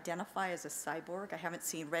not identify as a cyborg. I haven't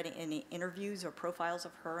read any interviews or profiles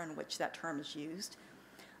of her in which that term is used.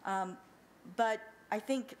 But I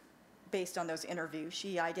think, based on those interviews,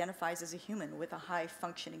 she identifies as a human with a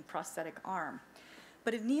high-functioning prosthetic arm.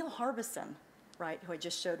 But if Neil Harbison, right, who I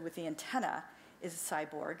just showed with the antenna, is a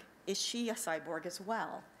cyborg, is she a cyborg as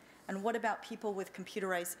well? And what about people with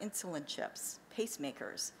computerized insulin chips,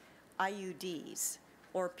 pacemakers, IUDs,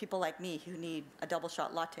 or people like me who need a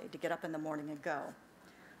double-shot latte to get up in the morning and go?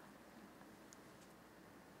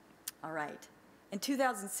 All right. In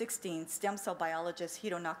 2016, stem cell biologist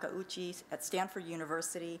Hiro Nakauchi at Stanford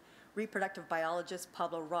University, reproductive biologist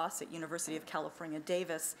Pablo Ross at University of California,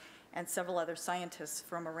 Davis, and several other scientists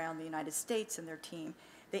from around the United States and their team,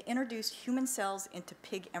 they introduced human cells into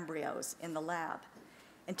pig embryos in the lab.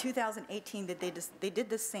 In 2018, they did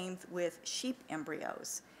the same with sheep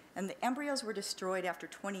embryos. And the embryos were destroyed after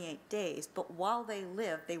 28 days, but while they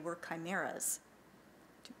lived, they were chimeras.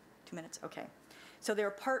 Two minutes? Okay. So they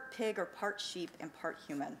were part pig or part sheep and part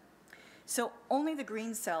human. So only the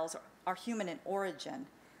green cells are human in origin.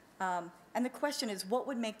 And the question is, what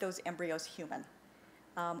would make those embryos human?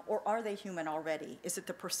 Or are they human already? Is it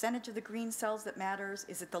the percentage of the green cells that matters?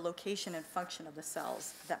 Is it the location and function of the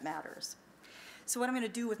cells that matters? So what I'm going to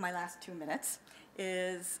do with my last 2 minutes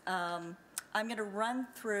is I'm going to run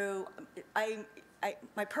through,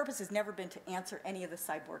 my purpose has never been to answer any of the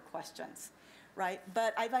cyborg questions, right?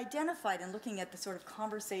 But I've identified in looking at the sort of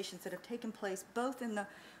conversations that have taken place both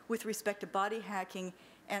with respect to body hacking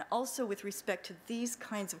and also with respect to these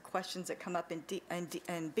kinds of questions that come up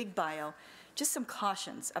in big bio, just some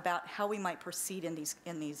cautions about how we might proceed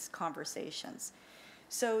in these conversations.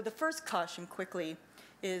 So the first caution quickly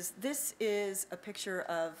is this is a picture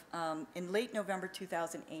of, in late November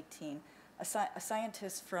 2018, a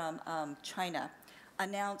scientist from China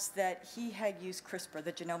announced that he had used CRISPR,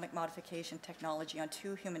 the genomic modification technology, on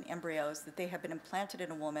 2 human embryos, that they had been implanted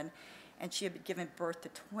in a woman, and she had been given birth to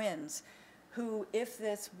twins, who, if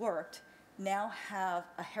this worked, now have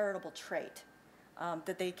a heritable trait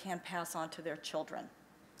that they can pass on to their children.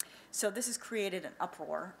 So this has created an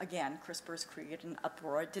uproar. Again, CRISPR has created an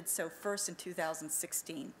uproar. It did so first in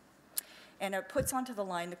 2016. And it puts onto the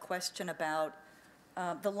line the question about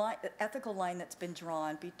the ethical line that's been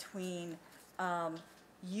drawn between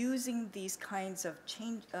using these kinds of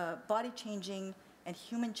body-changing and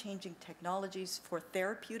human-changing technologies for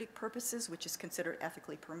therapeutic purposes, which is considered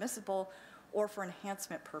ethically permissible, or for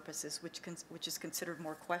enhancement purposes, which is considered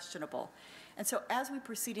more questionable. And so as we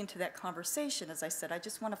proceed into that conversation, as I said, I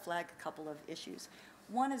just want to flag a couple of issues.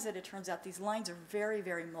 One is that it turns out these lines are very,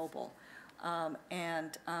 very mobile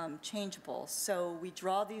and changeable. So we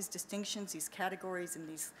draw these distinctions, these categories, and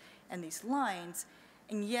these lines,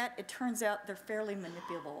 and yet it turns out they're fairly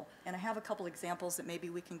manipulable. And I have a couple examples that maybe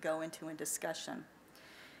we can go into in discussion.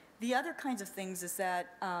 The other kinds of things is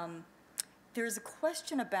that there's a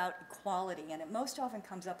question about equality, and it most often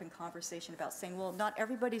comes up in conversation about saying, well, not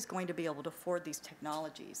everybody's going to be able to afford these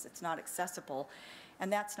technologies. It's not accessible,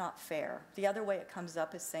 and that's not fair. The other way it comes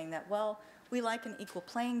up is saying that, well, we like an equal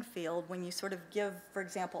playing field when you sort of give, for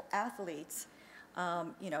example, athletes, steroids,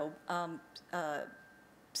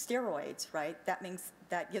 right? That means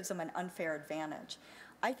that gives them an unfair advantage.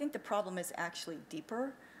 I think the problem is actually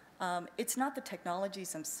deeper. It's not the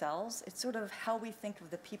technologies themselves, it's sort of how we think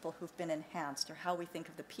of the people who've been enhanced, or how we think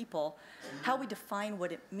of the people, how we define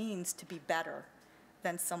what it means to be better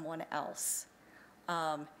than someone else.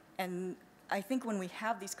 And I think when we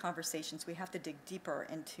have these conversations, we have to dig deeper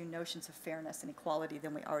into notions of fairness and equality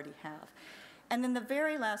than we already have. And then the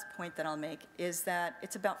very last point that I'll make is that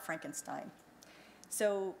it's about Frankenstein.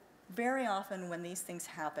 So very often when these things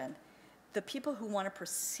happen, the people who want to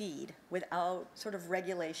proceed without sort of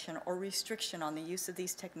regulation or restriction on the use of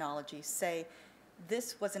these technologies say,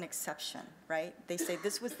 this was an exception, right? They say,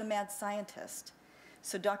 this was the mad scientist.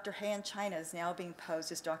 So Dr. He in China is now being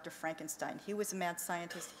posed as Dr. Frankenstein. He was a mad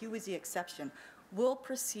scientist. He was the exception. We'll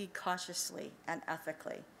proceed cautiously and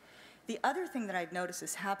ethically. The other thing that I've noticed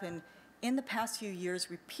has happened in the past few years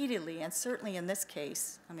repeatedly, and certainly in this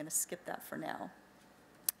case, I'm going to skip that for now.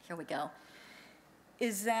 Here we go.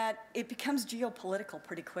 Is that it becomes geopolitical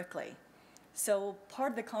pretty quickly. So part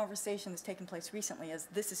of the conversation that's taken place recently is,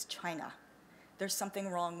 this is China. There's something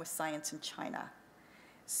wrong with science in China.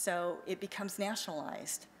 So it becomes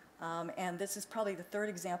nationalized. And this is probably the 3rd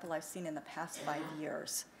example I've seen in the past 5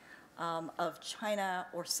 years of China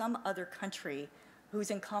or some other country who's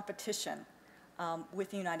in competition with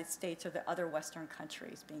the United States or the other Western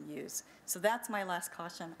countries being used. So that's my last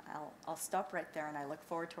caution. I'll stop right there, and I look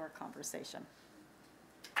forward to our conversation.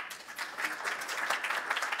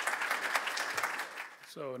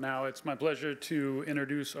 So now it's my pleasure to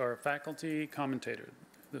introduce our faculty commentator.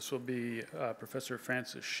 This will be Professor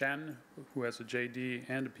Francis Shen, who has a JD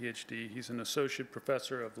and a PhD. He's an associate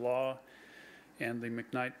professor of law and the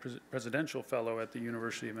McKnight Presidential Fellow at the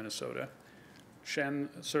University of Minnesota. Shen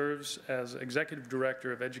serves as Executive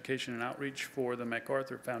Director of Education and Outreach for the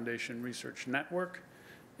MacArthur Foundation Research Network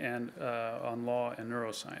and on law and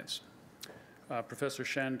neuroscience. Professor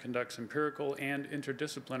Shen conducts empirical and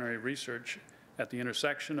interdisciplinary research at the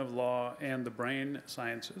intersection of law and the brain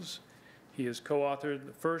sciences. He has co-authored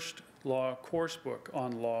the first law course book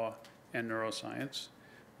on law and neuroscience,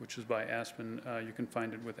 which is by Aspen. You can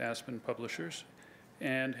find it with Aspen Publishers,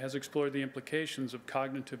 and has explored the implications of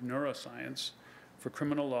cognitive neuroscience for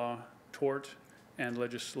criminal law, tort, and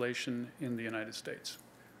legislation in the United States.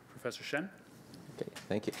 Professor Shen? Okay,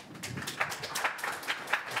 thank you.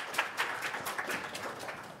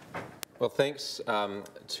 Well, thanks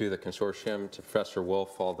to the consortium, to Professor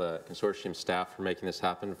Wolf, all the consortium staff for making this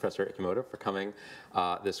happen, Professor Ikemoto for coming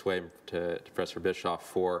this way, to Professor Bischoff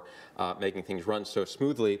for making things run so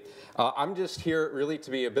smoothly. I'm just here really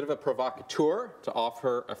to be a bit of a provocateur, to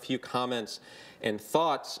offer a few comments and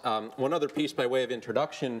thoughts. One other piece by way of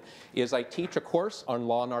introduction is I teach a course on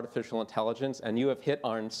law and artificial intelligence, and you have hit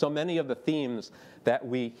on so many of the themes that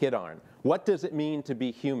we hit on. What does it mean to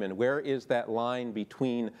be human? Where is that line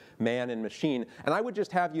between man and machine? And I would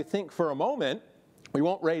just have you think for a moment, we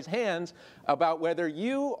won't raise hands, about whether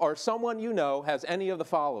you or someone you know has any of the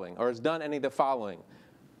following, or has done any of the following.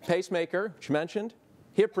 Pacemaker, which you mentioned,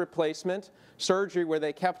 hip replacement, surgery where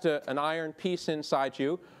they kept an iron piece inside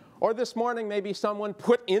you, or this morning maybe someone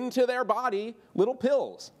put into their body little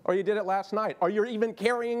pills, or you did it last night, or you're even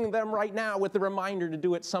carrying them right now with the reminder to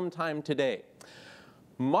do it sometime today.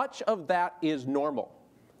 Much of that is normal.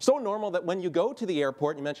 So normal that when you go to the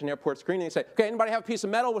airport, you mentioned airport screening, they say, okay, anybody have a piece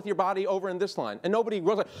of metal with your body over in this line? And nobody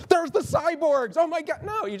goes like, there's the cyborgs, oh my God.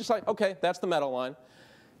 No, you're just like, okay, that's the metal line.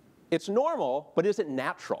 It's normal, but is it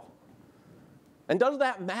natural? And does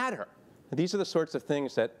that matter? And these are the sorts of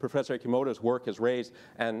things that Professor Ikemoto's work has raised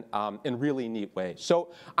and in really neat ways. So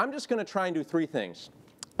I'm just going to try and do three things.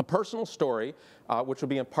 A personal story, which will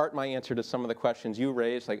be in part my answer to some of the questions you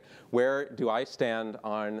raised, like where do I stand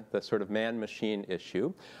on the sort of man-machine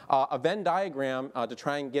issue. A Venn diagram to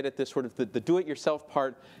try and get at this sort of the do-it-yourself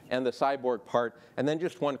part and the cyborg part, and then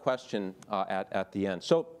just one question at the end.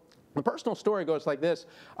 So the personal story goes like this.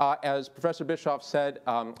 As Professor Bischoff said,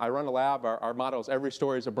 I run a lab. Our motto is every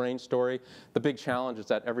story is a brain story. The big challenge is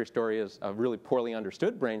that every story is a really poorly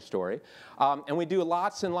understood brain story. And we do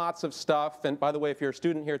lots and lots of stuff. And by the way, if you're a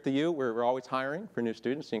student here at the U, we're always hiring for new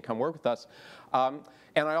students. You can come work with us. And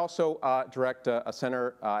I also direct a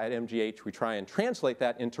center at MGH. We try and translate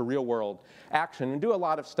that into real-world action and do a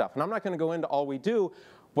lot of stuff. And I'm not going to go into all we do.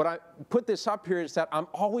 What I put this up here is that I'm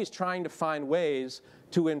always trying to find ways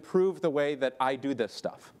to improve the way that I do this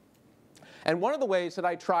stuff. And one of the ways that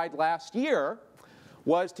I tried last year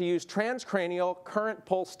was to use transcranial current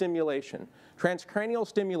pulse stimulation. Transcranial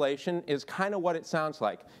stimulation is kind of what it sounds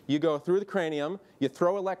like. You go through the cranium, you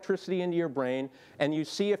throw electricity into your brain, and you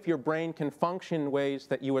see if your brain can function in ways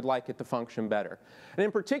that you would like it to function better. And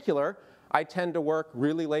in particular, I tend to work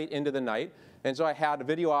really late into the night. And so I had a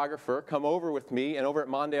videographer come over with me, and over at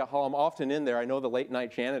Mondale Hall, I'm often in there. I know the late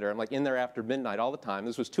night janitor. I'm like in there after midnight all the time.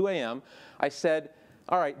 This was 2 a.m. I said,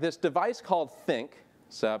 all right, this device called Think,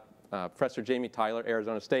 it's Professor Jamie Tyler,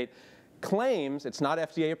 Arizona State, claims, it's not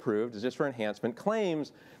FDA approved, it's just for enhancement,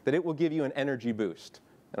 claims that it will give you an energy boost.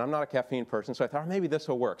 And I'm not a caffeine person, so I thought, oh, maybe this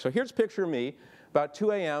will work. So here's a picture of me, about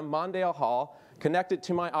 2 a.m., Mondale Hall, connected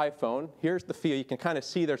to my iPhone. Here's the feel. You can kind of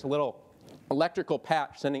see there's a little electrical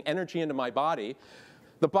patch sending energy into my body.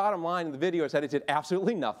 The bottom line in the video is that it did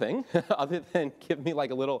absolutely nothing other than give me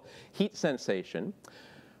like a little heat sensation.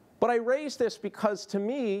 But I raised this because to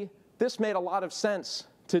me, this made a lot of sense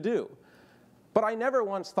to do. But I never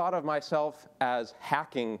once thought of myself as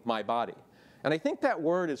hacking my body. And I think that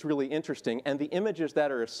word is really interesting, and the images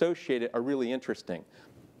that are associated are really interesting.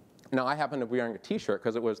 Now, I happen to be wearing a t-shirt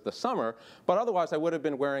because it was the summer, but otherwise I would have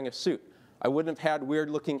been wearing a suit. I wouldn't have had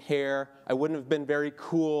weird-looking hair. I wouldn't have been very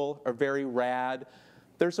cool or very rad.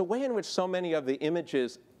 There's a way in which so many of the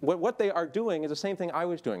images, what they are doing is the same thing I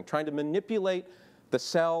was doing, trying to manipulate the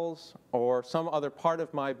cells or some other part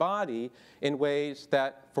of my body in ways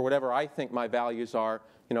that, for whatever I think my values are,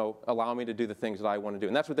 allow me to do the things that I want to do.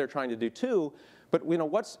 And that's what they're trying to do too. But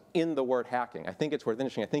what's in the word hacking? I think it's worth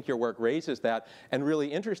interesting. I think your work raises that, and really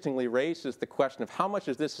interestingly raises the question of how much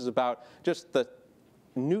of this is about just the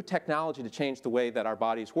new technology to change the way that our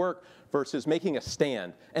bodies work versus making a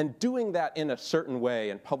stand and doing that in a certain way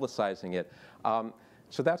and publicizing it.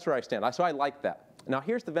 So that's where I stand. So I like that. Now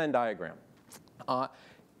here's the Venn diagram.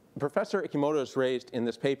 Professor Ikemoto has raised in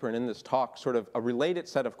this paper and in this talk sort of a related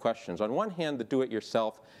set of questions. On one hand, the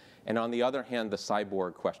do-it-yourself, and on the other hand, the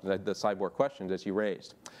cyborg questions as you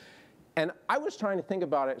raised. And I was trying to think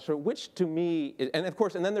about it, so which to me, and of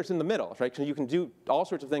course, and then there's in the middle, right? So you can do all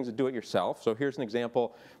sorts of things to do it yourself. So here's an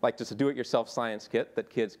example, like just a do-it-yourself science kit that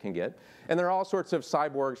kids can get. And there are all sorts of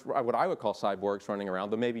cyborgs, what I would call cyborgs running around,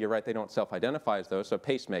 though maybe you're right, they don't self-identify as those, so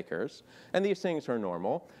pacemakers. And these things are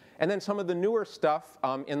normal. And then some of the newer stuff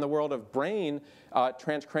in the world of brain,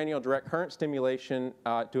 transcranial direct current stimulation,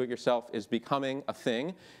 do-it-yourself, is becoming a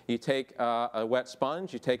thing. You take a wet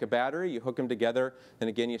sponge, you take a battery, you hook them together, and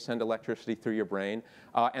again, you send electricity through your brain.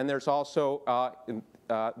 And there's also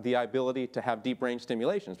the ability to have deep brain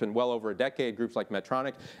stimulation. It's been well over a decade, groups like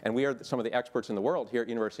Medtronic, and we are some of the experts in the world here at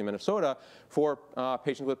University of Minnesota for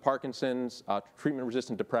patients with Parkinson's,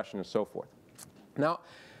 treatment-resistant depression, and so forth. Now,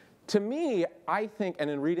 to me, I think, and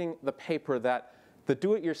in reading the paper, that the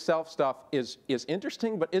do-it-yourself stuff is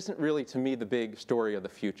interesting, but isn't really, to me, the big story of the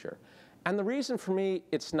future. And the reason for me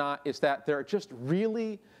it's not is that there are just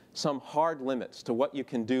really some hard limits to what you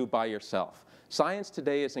can do by yourself. Science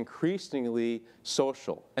today is increasingly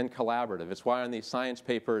social and collaborative. It's why on these science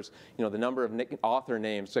papers, the number of author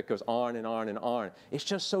names that goes on and on and on. It's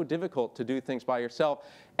just so difficult to do things by yourself.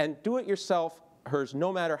 And do-it-yourself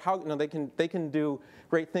no matter how, they can do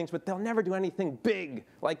great things, but they'll never do anything big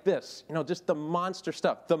like this. Just the monster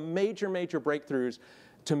stuff. The major breakthroughs,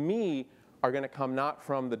 to me, are going to come not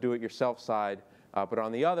from the do-it-yourself side, but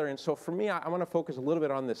on the other. And so for me, I want to focus a little bit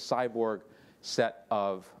on this cyborg set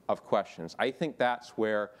of questions. I think that's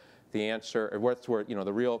where the answer, or that's where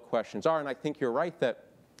the real questions are. And I think you're right that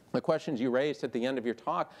the questions you raised at the end of your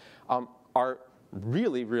talk are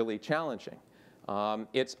really, really challenging.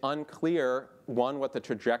 It's unclear, one, what the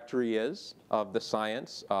trajectory is of the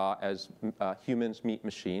science as humans meet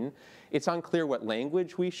machine. It's unclear what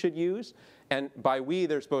language we should use. And by we,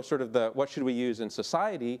 there's both sort of the what should we use in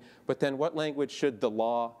society, but then what language should the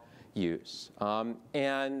law use?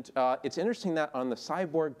 It's interesting that on the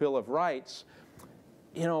Cyborg Bill of Rights,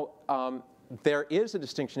 there is a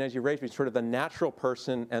distinction, as you raised, between sort of the natural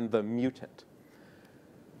person and the mutant.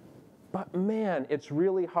 But man, it's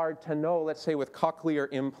really hard to know, let's say with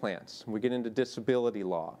cochlear implants, we get into disability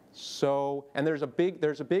law. And there's a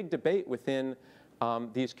big debate within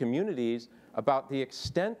these communities about the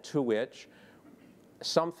extent to which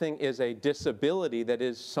something is a disability that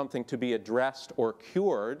is something to be addressed or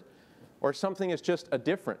cured, or something is just a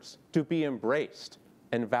difference to be embraced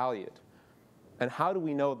and valued. And how do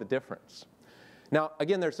we know the difference? Now,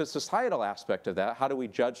 again, there's a societal aspect of that. How do we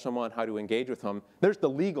judge someone? How do we engage with them? There's the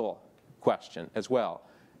legal question as well.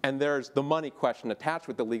 And there's the money question attached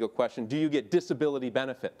with the legal question. Do you get disability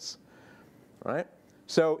benefits? Right?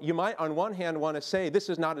 So you might, on one hand, want to say, this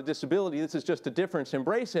is not a disability, this is just a difference,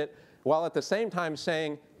 embrace it, while at the same time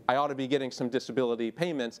saying, I ought to be getting some disability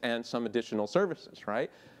payments and some additional services,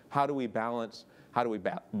 right? How do we balance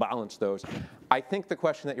those? I think the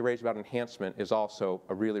question that you raised about enhancement is also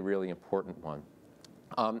a really, really important one.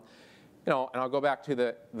 And I'll go back to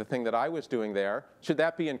the thing that I was doing there. Should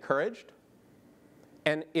that be encouraged?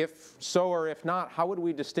 And if so or if not, how would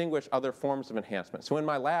we distinguish other forms of enhancement? So in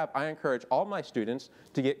my lab, I encourage all my students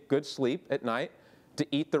to get good sleep at night, to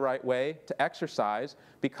eat the right way, to exercise,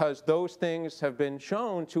 because those things have been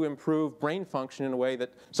shown to improve brain function in a way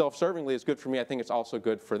that self-servingly is good for me. I think it's also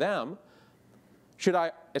good for them.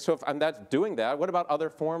 So if I'm doing that, what about other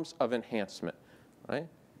forms of enhancement, right?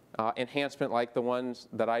 Enhancement like the ones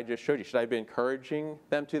that I just showed you. Should I be encouraging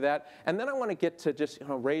them to that? And then I want to get to just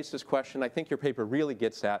raise this question I think your paper really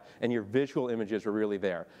gets at, and your visual images are really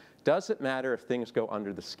there. Does it matter if things go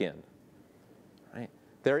under the skin? Right?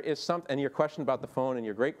 There is and your question about the phone and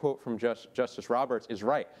your great quote from Justice Roberts is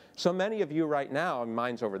right. So many of you right now, and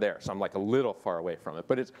mine's over there, so I'm like a little far away from it,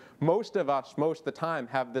 but it's most of us, most of the time,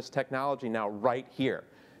 have this technology now right here.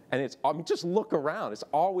 And just look around, it's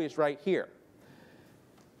always right here.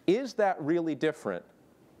 Is that really different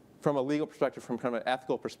from a legal perspective, from kind of an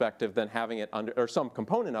ethical perspective, than having it under, or some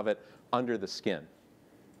component of it, under the skin?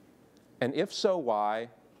 And if so, why?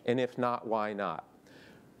 And if not, why not?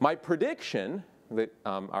 My prediction, that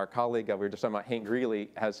our colleague we were just talking about, Hank Greeley,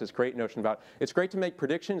 has this great notion about, it's great to make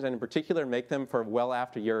predictions, and in particular make them for well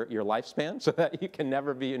after your lifespan, so that you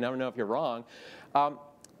never know if you're wrong.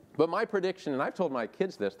 But my prediction, and I've told my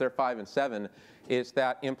kids this, they're 5 and 7, is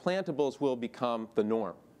that implantables will become the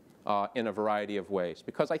norm in a variety of ways.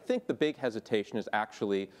 Because I think the big hesitation is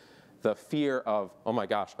actually the fear of, oh my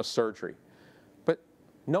gosh, a surgery. But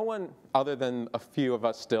no one other than a few of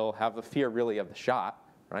us still have the fear really of the shot,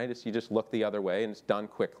 right? You just look the other way and it's done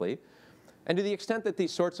quickly. And to the extent that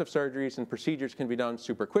these sorts of surgeries and procedures can be done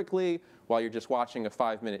super quickly, while you're just watching a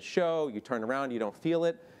 5-minute show, you turn around, you don't feel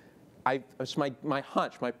it, it's my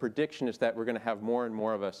hunch, my prediction is that we're going to have more and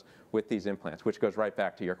more of us with these implants, which goes right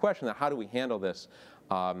back to your question, how do we handle this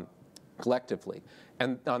collectively?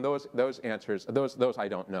 And on those answers, those I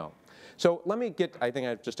don't know. So let me get, I think I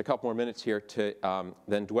have just a couple more minutes here to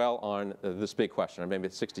then dwell on this big question, or maybe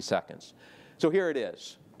it's 60 seconds. So here it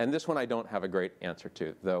is. And this one I don't have a great answer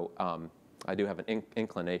to, though I do have an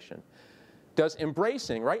inclination. Does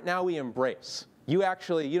embracing, right now we embrace. You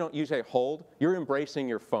don't usually hold, you're embracing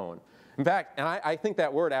your phone. In fact, and I think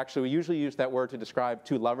that word actually, we usually use that word to describe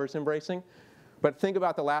two lovers embracing. But think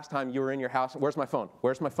about the last time you were in your house, where's my phone?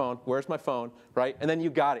 Where's my phone? Where's my phone? Right? And then you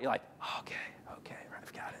got it. You're like, okay, right,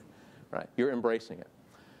 I've got it. Right? You're embracing it.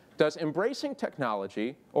 Does embracing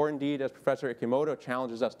technology, or indeed, as Professor Ikemoto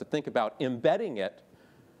challenges us to think about, embedding it,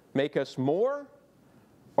 make us more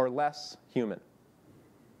or less human?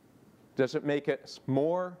 Does it make us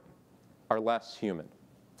more or less human?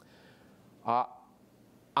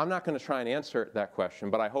 I'm not going to try and answer that question,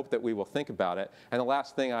 but I hope that we will think about it. And the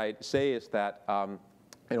last thing I'd say is that, and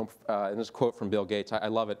this quote from Bill Gates, I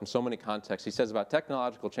love it in so many contexts. He says about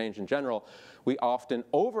technological change in general, we often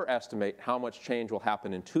overestimate how much change will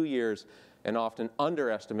happen in 2 years and often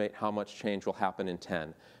underestimate how much change will happen in 10.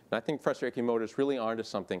 And I think Professor Ikemoto is really onto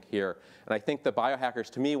something here. And I think the biohackers,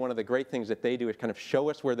 to me, one of the great things that they do is kind of show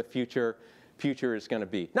us where the future is going to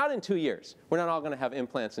be. Not in 2 years. We're not all going to have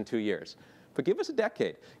implants in 2 years. But give us a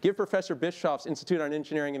decade. Give Professor Bischoff's Institute on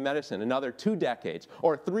Engineering and Medicine another 2 decades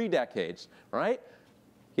or 3 decades, right?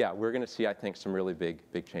 Yeah, we're going to see, I think, some really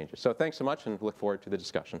big changes. So thanks so much, and look forward to the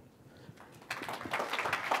discussion.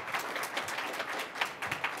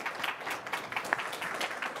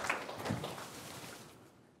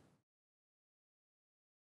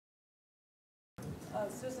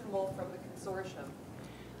 Susan Wolf from the Consortium.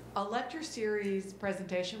 A lecture series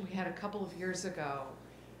presentation we had a couple of years ago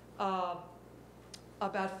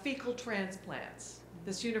about fecal transplants.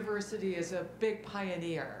 This university is a big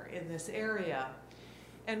pioneer in this area.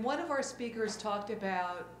 And one of our speakers talked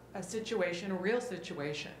about a situation, a real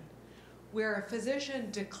situation, where a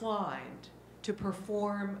physician declined to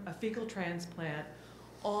perform a fecal transplant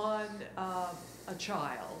on a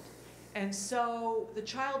child. And so the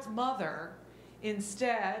child's mother,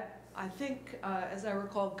 instead, I think, as I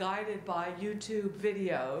recall, guided by YouTube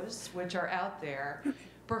videos, which are out there,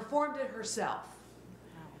 performed it herself.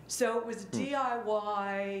 So it was a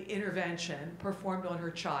DIY intervention performed on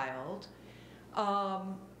her child.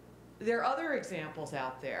 There are other examples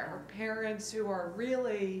out there, parents who are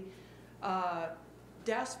really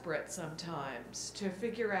desperate sometimes to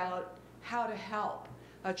figure out how to help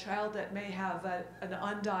a child that may have an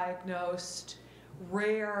undiagnosed,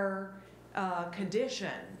 rare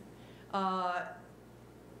condition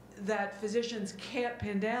that physicians can't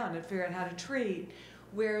pin down and figure out how to treat,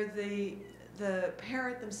 where the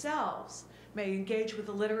parent themselves may engage with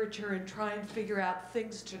the literature and try and figure out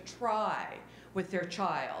things to try with their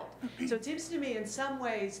child. So it seems to me in some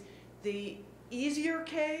ways the easier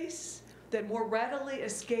case that more readily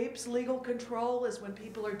escapes legal control is when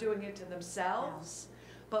people are doing it to themselves. Yeah.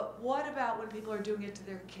 But what about when people are doing it to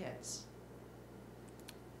their kids?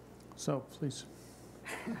 So, please.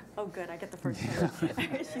 Oh, good, I get the first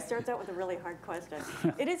one. She starts out with a really hard question.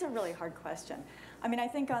 It is a really hard question. I mean, I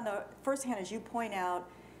think on the first hand, as you point out,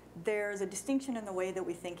 there's a distinction in the way that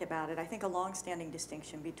we think about it. I think a long-standing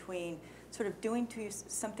distinction between sort of doing to you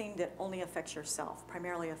something that only affects yourself,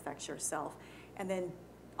 primarily affects yourself, and then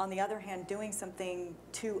on the other hand, doing something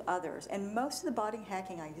to others. And most of the body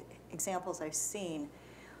hacking examples I've seen,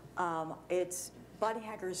 it's body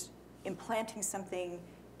hackers implanting something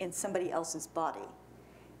in somebody else's body.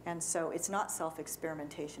 And so it's not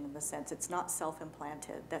self-experimentation in the sense, it's not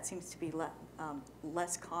self-implanted. That seems to be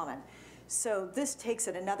less common. So this takes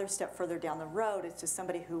it another step further down the road. It's just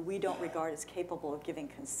somebody who we don't regard as capable of giving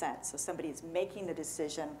consent. So somebody is making the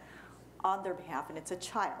decision on their behalf, and it's a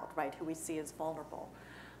child, right, who we see as vulnerable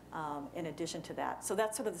in addition to that. So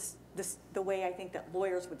that's sort of the way I think that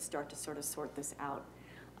lawyers would start to sort of sort this out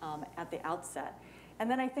at the outset. And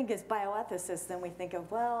then I think as bioethicists, then we think of,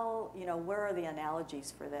 well, you know, where are the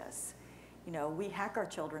analogies for this? You know, we hack our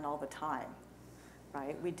children all the time,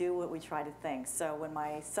 right? We do what we try to think. So when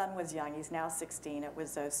my son was young, he's now 16, it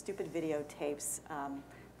was stupid videotapes,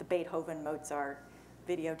 the Beethoven, Mozart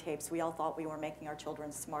videotapes. We all thought we were making our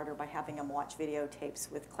children smarter by having them watch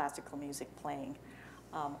videotapes with classical music playing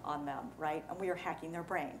on them, right? And we were hacking their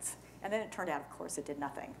brains. And then it turned out, of course, it did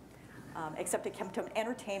nothing. Except it kept them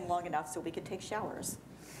entertained long enough so we could take showers.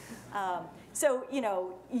 So, you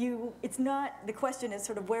know, it's not, the question is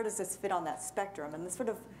sort of where does this fit on that spectrum? And the sort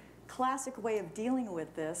of classic way of dealing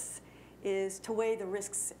with this is to weigh the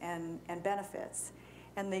risks and benefits.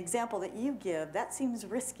 And the example that you give, that seems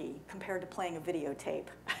risky compared to playing a videotape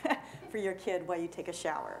for your kid while you take a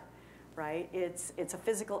shower, right? It's a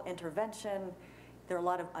physical intervention. There are a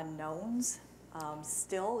lot of unknowns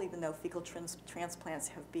still, even though fecal transplants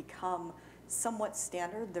have become somewhat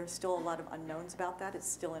standard. There's still a lot of unknowns about that. It's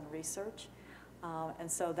still in research.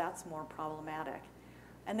 And so that's more problematic.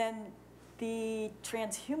 And then the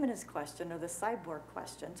transhumanist question, or the cyborg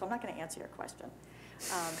question, so I'm not going to answer your question.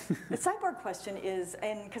 The cyborg question is,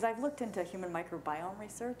 and because I've looked into human microbiome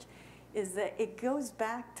research, is that it goes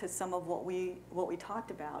back to some of what we talked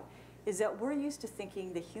about, is that we're used to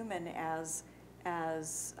thinking the human as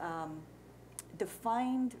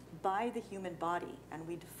defined by the human body, and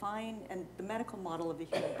and the medical model of the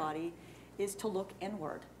human body is to look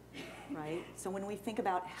inward, right? So when we think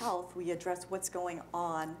about health, we address what's going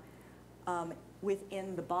on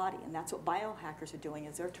within the body, and that's what biohackers are doing,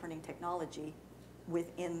 is they're turning technology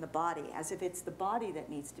within the body, as if it's the body that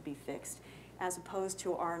needs to be fixed, as opposed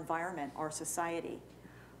to our environment, our society,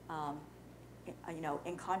 you know,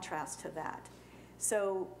 in contrast to that.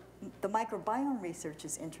 So the microbiome research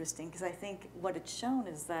is interesting because I think what it's shown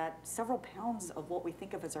is that several pounds of what we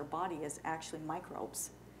think of as our body is actually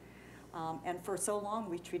microbes. And for so long,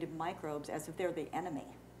 we treated microbes as if they're the enemy,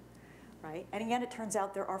 right? And again, it turns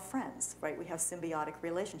out they're our friends, right? We have symbiotic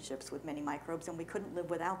relationships with many microbes, and we couldn't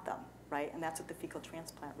live without them, right? And that's what the fecal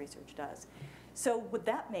transplant research does. So would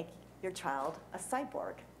that make your child a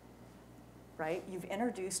cyborg, right? You've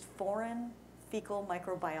introduced foreign fecal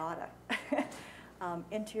microbiota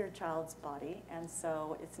into your child's body, and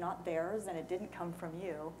so it's not theirs, and it didn't come from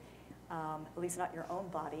you, at least not your own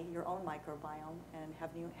body, your own microbiome, and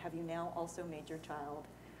have you now also made your child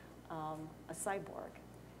a cyborg?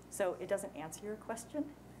 So it doesn't answer your question,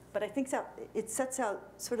 but I think it sets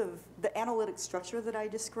out sort of the analytic structure that I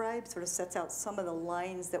described, sort of sets out some of the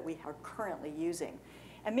lines that we are currently using.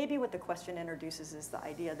 And maybe what the question introduces is the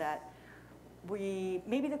idea that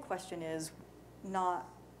maybe the question is not,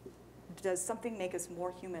 does something make us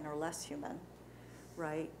more human or less human,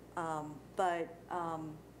 right? But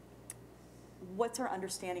what's our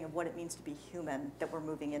understanding of what it means to be human that we're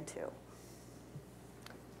moving into?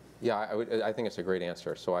 Yeah, I think it's a great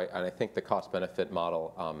answer. So I think the cost-benefit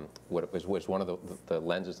model was one of the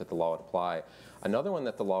lenses that the law would apply. Another one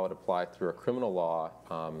that the law would apply through a criminal law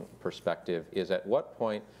perspective is at what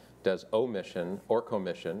point does omission or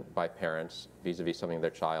commission by parents vis-a-vis something of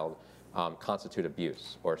their child constitute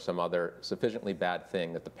abuse or some other sufficiently bad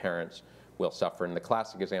thing that the parents will suffer. And the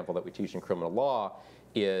classic example that we teach in criminal law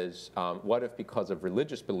is what if because of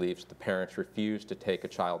religious beliefs the parents refuse to take a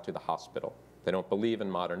child to the hospital? They don't believe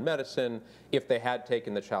in modern medicine. If they had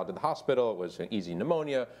taken the child to the hospital, it was an easy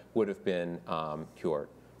pneumonia, would have been cured.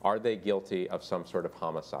 Are they guilty of some sort of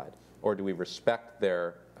homicide? Or do we respect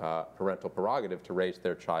their parental prerogative to raise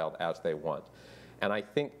their child as they want? And I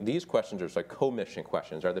think these questions are like commission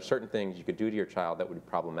questions. Are there certain things you could do to your child that would be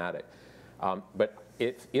problematic? But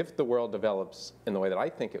if the world develops in the way that I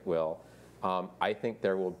think it will, I think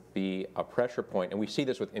there will be a pressure point, and we see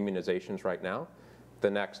this with immunizations right now. The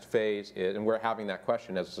next phase is, and we're having that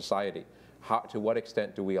question as a society, to what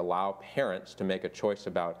extent do we allow parents to make a choice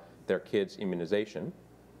about their kids' immunization?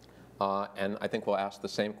 And I think we'll ask the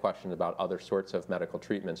same question about other sorts of medical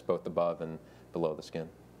treatments, both above and below the skin.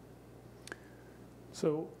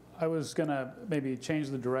 So I was going to maybe change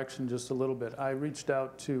the direction just a little bit. I reached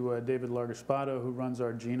out to David Largaspato, who runs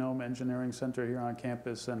our Genome Engineering Center here on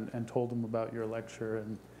campus, and told him about your lecture,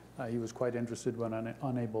 and he was quite interested when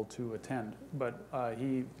unable to attend. But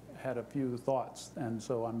he had a few thoughts, and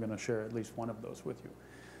so I'm going to share at least one of those with you.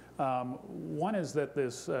 One is that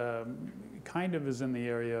this kind of is in the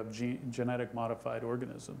area of genetic modified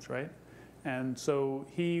organisms, right? And so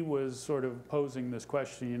he was sort of posing this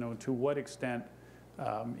question, you know, to what extent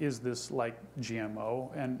is this like GMO,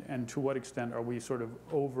 and to what extent are we sort of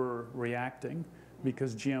overreacting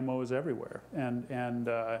because GMO is everywhere? And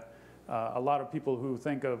a lot of people who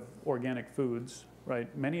think of organic foods,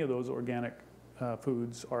 right, many of those organic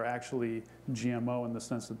foods are actually GMO in the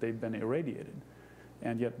sense that they've been irradiated.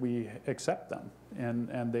 And yet we accept them,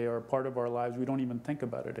 and they are part of our lives. We don't even think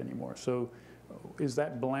about it anymore. So is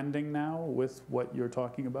that blending now with what you're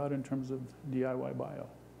talking about in terms of DIY bio?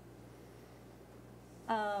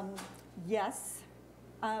 Yes,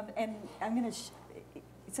 and I'm going to,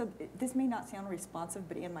 So this may not sound responsive,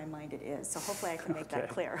 but in my mind it is. So hopefully I can make that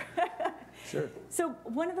Okay. clear. Sure. So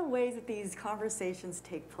one of the ways that these conversations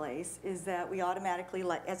take place is that we automatically,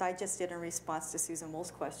 as I just did in response to Susan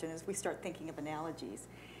Wolf's question, is we start thinking of analogies.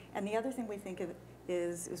 And the other thing we think of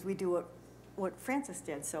is we do what Frances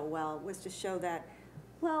did so well, was to show that,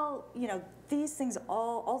 well, you know, these things,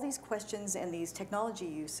 all these questions and these technology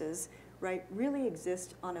uses, right, really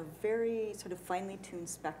exist on a very sort of finely tuned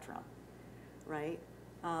spectrum, right?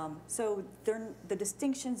 So the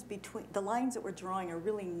distinctions between, the lines that we're drawing are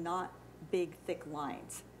really not big, thick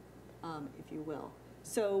lines, if you will.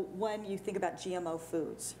 So when you think about GMO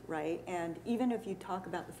foods, right, and even if you talk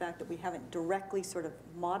about the fact that we haven't directly sort of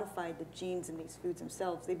modified the genes in these foods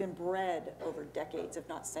themselves, they've been bred over decades, if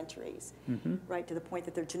not centuries, right, to the point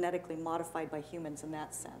that they're genetically modified by humans in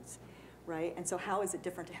that sense, right? And so how is it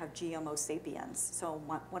different to have GMO sapiens? So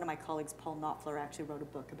one of my colleagues, Paul Knopfler, actually wrote a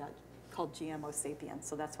book called GMO Sapiens,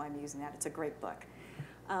 so that's why I'm using that. It's a great book.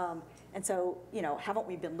 And so, you know, haven't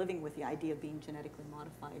we been living with the idea of being genetically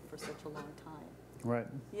modified for such a long time? Right.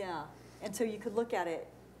 Yeah, and so you could look at it,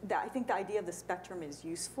 I think the idea of the spectrum is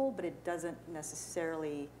useful, but it doesn't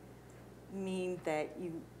necessarily mean that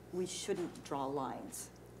we shouldn't draw lines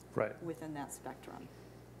Right. within that spectrum.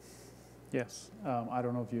 Yes. I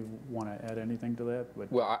don't know if you want to add anything to that,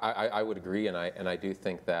 but Well, I would agree, and I do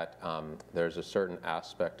think that there's a certain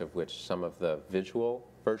aspect of which some of the visual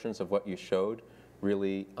versions of what you showed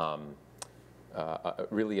really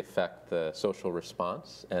really affect the social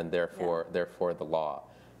response, and therefore the law.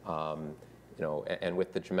 You know, and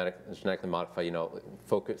with the genetically modified, you know,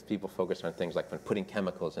 people focus on things like putting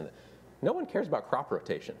chemicals in it. No one cares about crop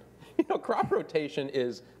rotation. You know, crop rotation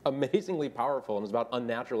is amazingly powerful and is about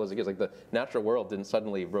unnatural as it gets. Like the natural world didn't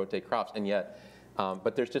suddenly rotate crops, and yet,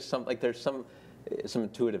 but there's just some some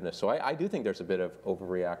intuitiveness. So I do think there's a bit of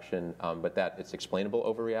overreaction, but that it's explainable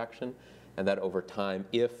overreaction, and that over time,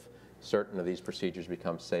 if certain of these procedures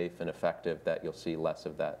become safe and effective, that you'll see less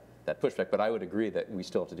of that pushback. But I would agree that we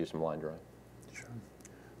still have to do some line drawing. sure.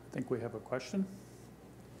 I think we have a question.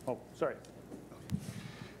 Oh, sorry.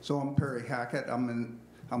 So I'm Perry Hackett.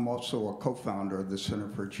 I'm also a co-founder of the Center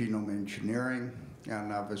for Genome Engineering,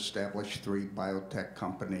 and I've established 3 biotech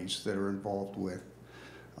companies that are involved with,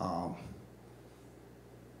 I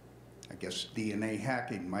guess, DNA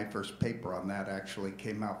hacking. My first paper on that actually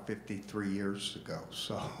came out 53 years ago,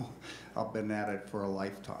 so I've been at it for a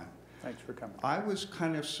lifetime. Thanks for coming. I was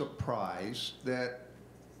kind of surprised that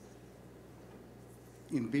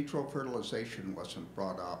in vitro fertilization wasn't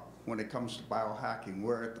brought up when it comes to biohacking.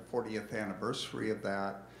 We're at the 40th anniversary of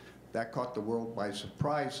that. That caught the world by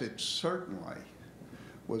surprise. It certainly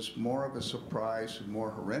was more of a surprise and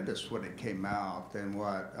more horrendous when it came out than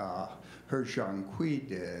what He Jiankui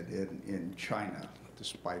did in China,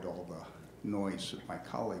 despite all the noise that my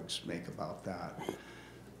colleagues make about that.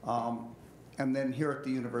 And then here at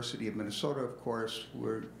the University of Minnesota, of course,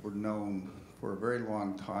 we're known for a very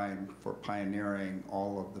long time for pioneering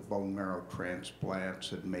all of the bone marrow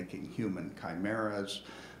transplants and making human chimeras.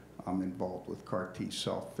 I'm involved with CAR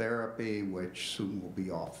T-cell therapy, which soon will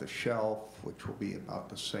be off the shelf, which will be about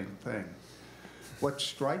the same thing. What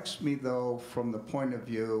strikes me, though, from the point of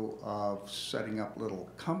view of setting up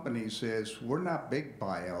little companies is we're not big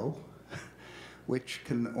bio, which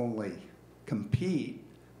can only compete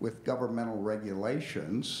with governmental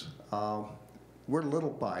regulations. We're little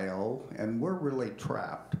bio, and we're really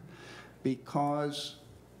trapped because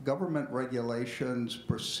government regulations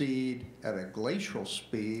proceed at a glacial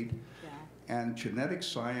speed, and genetic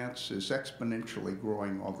science is exponentially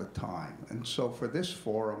growing all the time. And so for this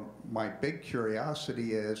forum, my big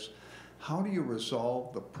curiosity is, how do you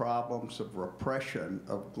resolve the problems of repression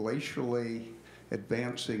of glacially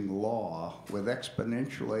advancing law with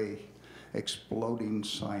exponentially exploding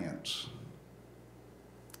science?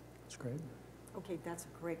 That's great. Okay, that's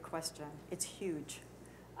a great question. It's huge.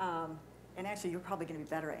 And actually, you're probably going to be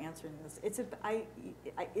better at answering this. It's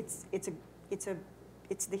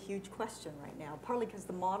the huge question right now, partly because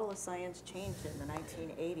the model of science changed in the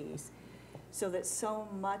 1980s, so that so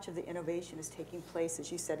much of the innovation is taking place, as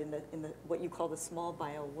you said, in the what you call the small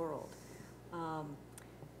bio world,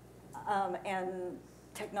 and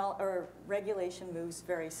regulation moves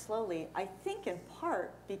very slowly. I think in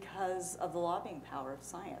part because of the lobbying power of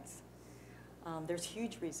science. There's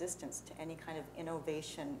huge resistance to any kind of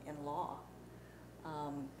innovation in law,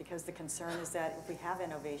 because the concern is that if we have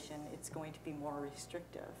innovation, it's going to be more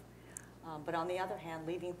restrictive. But on the other hand,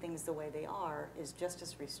 leaving things the way they are is just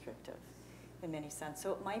as restrictive in many sense.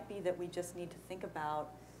 So it might be that we just need to think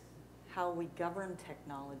about how we govern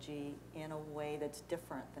technology in a way that's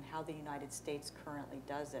different than how the United States currently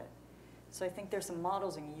does it. So I think there's some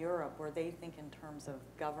models in Europe where they think in terms of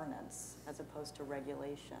governance as opposed to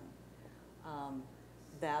regulation.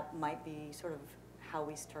 That might be sort of how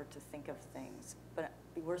we start to think of things. But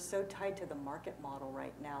we're so tied to the market model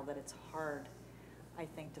right now that it's hard, I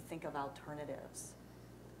think, to think of alternatives.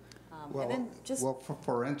 Well, and then just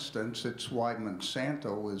for instance, it's why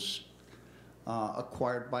Monsanto was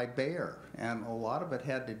acquired by Bayer. And a lot of it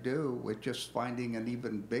had to do with just finding an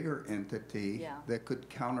even bigger entity that could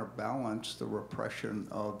counterbalance the repression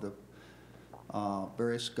of the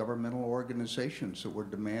various governmental organizations that were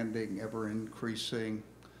demanding ever increasing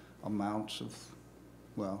amounts of,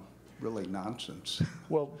 well, really nonsense.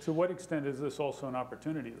 Well, to what extent is this also an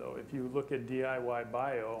opportunity, though? If you look at DIY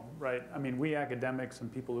bio, right? I mean, we academics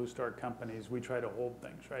and people who start companies, we try to hold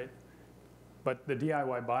things, right? But the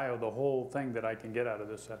DIY bio, the whole thing that I can get out of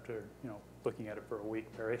this after, looking at it for a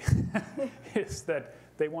week, Perry, is that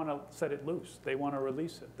they want to set it loose. They want to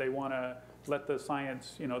release it. They want to let the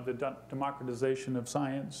science, the democratization of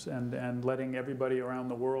science and letting everybody around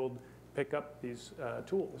the world pick up these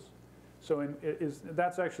tools. So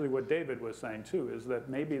that's actually what David was saying too, is that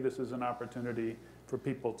maybe this is an opportunity for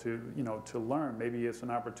people to, to learn. Maybe it's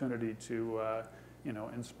an opportunity to,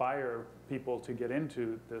 inspire people to get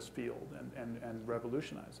into this field and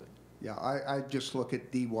revolutionize it. Yeah, I just look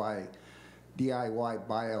at DIY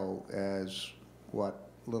bio as what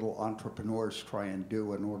little entrepreneurs try and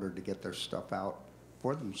do in order to get their stuff out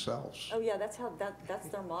for themselves. Oh yeah, that's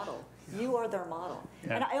their model. You are their model.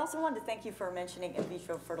 Yeah. And I also wanted to thank you for mentioning in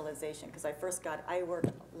vitro fertilization, because I work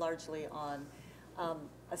largely on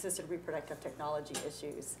assisted reproductive technology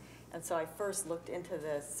issues. And so I first looked into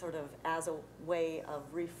this sort of as a way of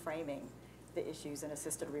reframing the issues in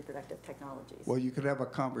assisted reproductive technologies. Well, you could have a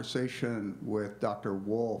conversation with Dr.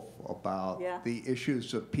 Wolf about the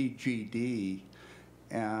issues of PGD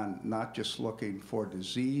and not just looking for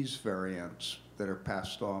disease variants that are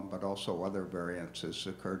passed on, but also other variants as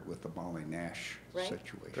occurred with the Molly Nash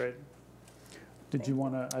situation. Great. Did you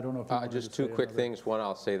want to, I don't know if you wanted just to two say quick another. things. One,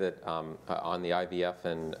 I'll say that on the IVF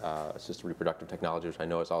and assisted reproductive technology, which I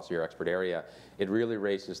know is also your expert area, it really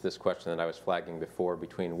raises this question that I was flagging before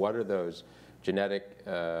between what are those genetic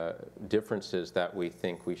differences that we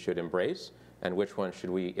think we should embrace and which ones should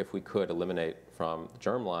we, if we could, eliminate from the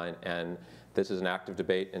germline. And this is an active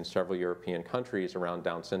debate in several European countries around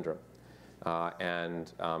Down syndrome.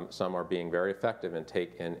 And some are being very effective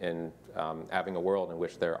in having a world in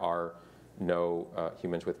which there are no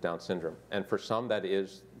humans with Down syndrome. And for some, that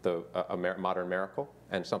is a modern miracle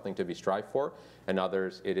and something to be strived for. And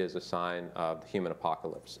others, it is a sign of the human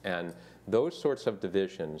apocalypse. And those sorts of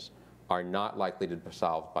divisions are not likely to be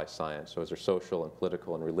solved by science. So those are social and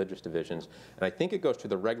political and religious divisions. And I think it goes to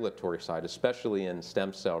the regulatory side, especially in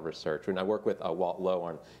stem cell research. And I work with Walt Lowe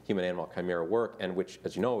on human-animal chimera work, and which,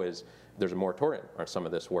 as you know, there's a moratorium on some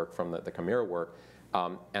of this work from the chimera work.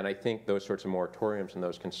 And I think those sorts of moratoriums and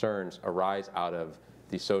those concerns arise out of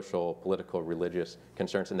the social, political, religious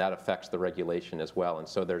concerns, and that affects the regulation as well. And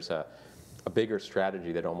so there's a bigger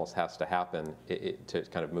strategy that almost has to happen to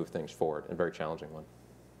kind of move things forward, and a very challenging one.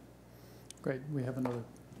 Great. We have another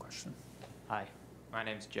question. Hi, my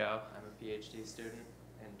name's Joe. I'm a PhD student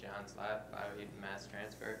in John's lab, Bioheat and Mass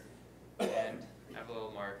Transfer, and I have a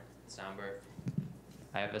little more somber.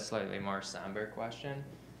 I have a slightly more somber question.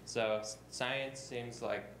 So science seems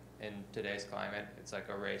like in today's climate, it's like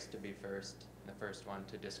a race to be first, the first one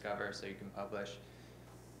to discover so you can publish.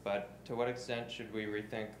 But to what extent should we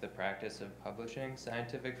rethink the practice of publishing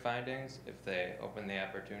scientific findings if they open the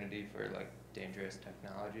opportunity for like dangerous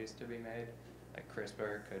technologies to be made? Like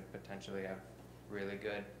CRISPR could potentially have really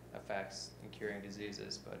good effects in curing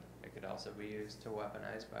diseases, but it could also be used to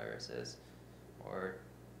weaponize viruses. Or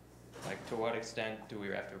like to what extent do we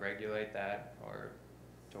have to regulate that, or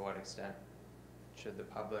to what extent should the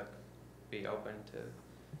public be open to,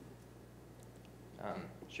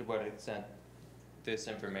 to what extent this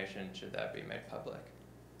information, should that be made public?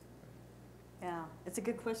 Yeah, it's a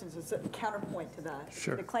good question. So it's a counterpoint to that.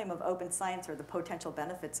 Sure. The claim of open science or the potential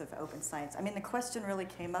benefits of open science. I mean, the question really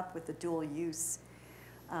came up with the dual use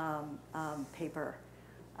paper.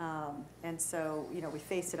 And so, we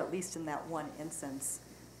faced it at least in that one instance.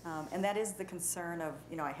 And that is the concern of,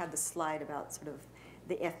 I had the slide about sort of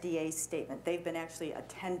the FDA statement. They've been actually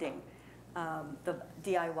attending the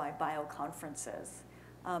DIY bio conferences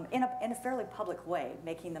in a fairly public way,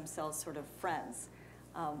 making themselves sort of friends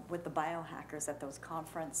with the biohackers at those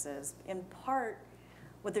conferences. In part,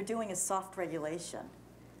 what they're doing is soft regulation,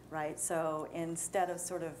 right? So instead of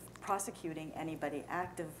sort of prosecuting anybody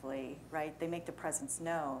actively, right, they make the presence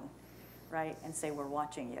known, right, and say, we're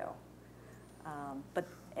watching you. But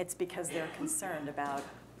it's because they're concerned about,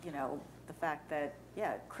 the fact that,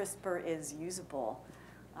 yeah, CRISPR is usable.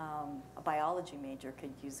 A biology major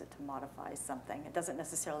could use it to modify something. It doesn't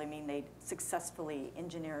necessarily mean they successfully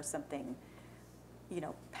engineer something, you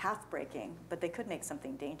know, path-breaking, but they could make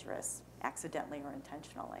something dangerous accidentally or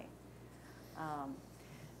intentionally.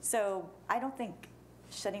 So I don't think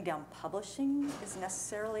shutting down publishing is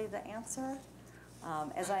necessarily the answer.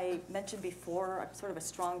 As I mentioned before, I'm sort of a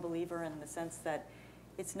strong believer in the sense that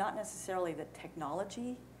it's not necessarily the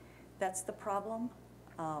technology that's the problem.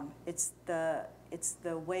 It's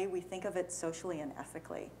the way we think of it socially and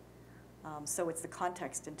ethically. So it's the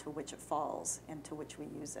context into which it falls and to which we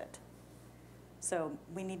use it. So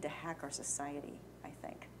we need to hack our society, I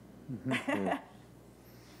think. Mm-hmm.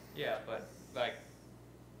 Yeah, but like,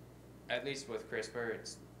 at least with CRISPR,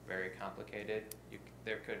 it's very complicated. You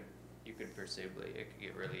could perceivably, it could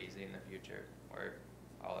get really easy in the future, where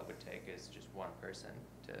all it would take is just one person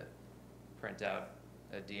to print out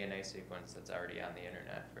a DNA sequence that's already on the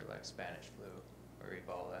internet for like Spanish flu or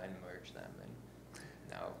Ebola and merge them. And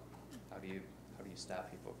now, how do you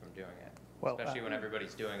stop people from doing it? Well, especially when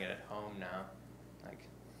everybody's doing it at home now, like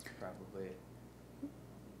probably.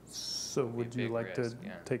 So Would would be a you big like risk, to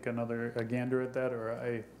yeah. take another gander at that, or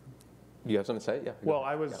I? You have something to say? Yeah. Well,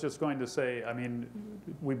 I was just going to say, I mean,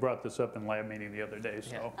 we brought this up in lab meeting the other day,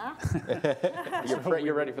 so.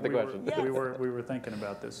 You're ready for the question. We were thinking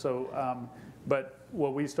about this. So, but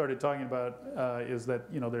what we started talking about is that,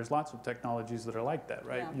 you know, there's lots of technologies that are like that,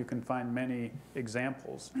 right? Yeah. You can find many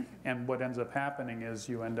examples, and what ends up happening is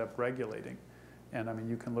you end up regulating. And I mean,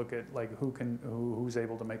 you can look at like who's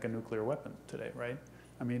able to make a nuclear weapon today, right?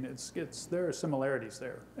 I mean, there are similarities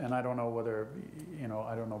there, and I don't know whether, you know,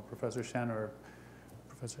 I don't know, Professor Shen or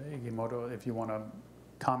Professor Ikemoto, if you want to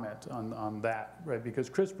comment on that, right?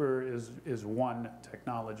 Because CRISPR is one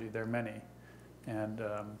technology. There are many, and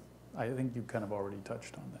I think you kind of already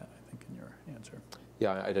touched on that, I think, in your answer.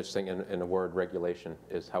 Yeah, I just think in a word, regulation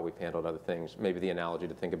is how we've handled other things. Maybe the analogy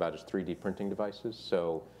to think about is 3D printing devices.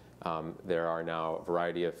 So there are now a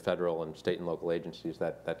variety of federal and state and local agencies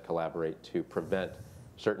that collaborate to prevent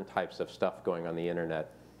certain types of stuff going on the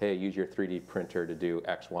internet. Hey, use your 3D printer to do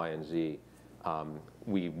X, Y, and Z.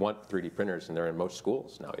 We want 3D printers, and they're in most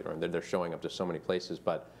schools now. You know, they're showing up to so many places,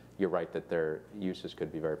 but you're right that their uses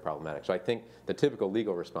could be very problematic. So I think the typical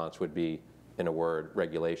legal response would be, in a word,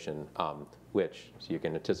 regulation, which, so you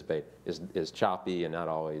can anticipate, is choppy and not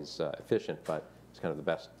always efficient, but it's kind of the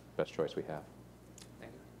best choice we have.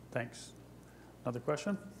 Thank you. Thanks. Another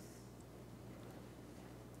question?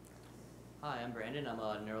 Hi, I'm Brandon. I'm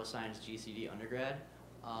a neuroscience GCD undergrad.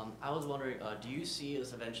 I was wondering, do you see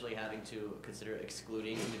us eventually having to consider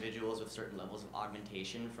excluding individuals with certain levels of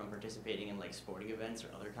augmentation from participating in like sporting events or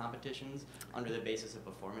other competitions under the basis of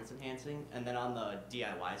performance enhancing? And then on the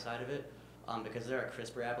DIY side of it, because there are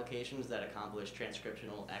CRISPR applications that accomplish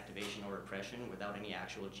transcriptional activation or repression without any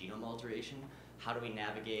actual genome alteration, how do we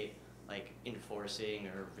navigate like enforcing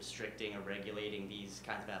or restricting or regulating these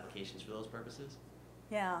kinds of applications for those purposes?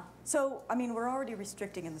 Yeah, so I mean, we're already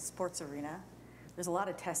restricting in the sports arena. There's a lot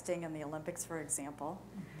of testing in the Olympics, for example,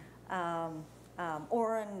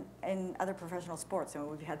 or in other professional sports. I mean,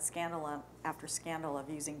 we've had scandal after scandal of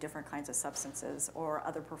using different kinds of substances or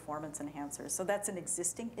other performance enhancers. So that's an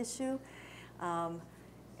existing issue.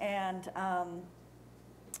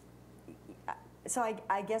 So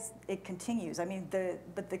I guess it continues. I mean,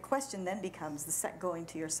 but the question then becomes, going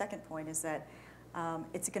to your second point, is that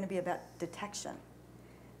it's going to be about detection.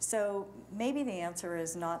 So maybe the answer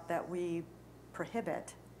is not that we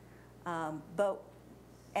prohibit, and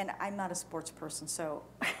I'm not a sports person, so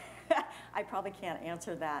I probably can't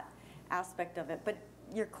answer that aspect of it. But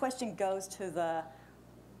your question goes to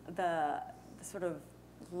the sort of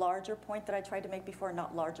larger point that I tried to make before,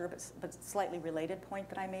 not larger, but slightly related point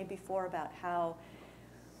that I made before about how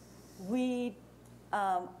we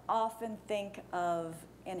often think of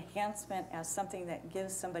enhancement as something that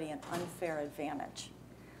gives somebody an unfair advantage.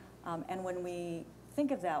 And when we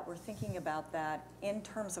think of that, we're thinking about that in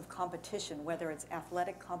terms of competition, whether it's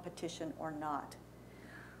athletic competition or not.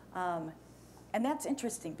 And that's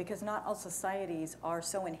interesting because not all societies are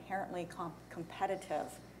so inherently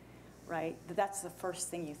competitive, right? That's the first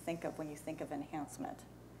thing you think of when you think of enhancement,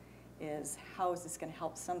 is how is this going to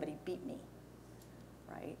help somebody beat me,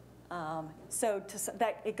 right? So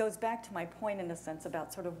that it goes back to my point in a sense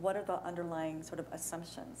about sort of what are the underlying sort of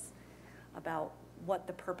assumptions about what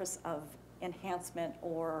the purpose of enhancement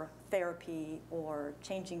or therapy or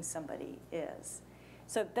changing somebody is.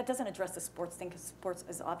 So that doesn't address the sports thing, because sports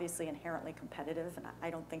is obviously inherently competitive, and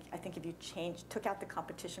I think if you took out the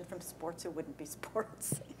competition from sports, it wouldn't be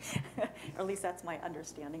sports. Or at least that's my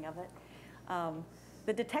understanding of it.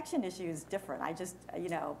 The detection issue is different.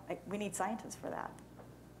 We need scientists for that.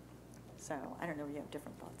 So I don't know if you have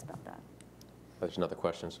different thoughts about that. There's another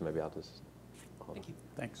question, so maybe I'll just hold Thank you.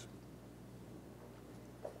 Thanks.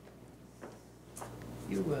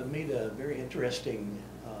 You made a very interesting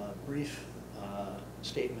brief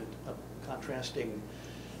statement of contrasting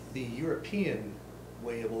the European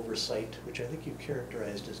way of oversight, which I think you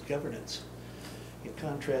characterized as governance, in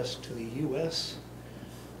contrast to the U.S.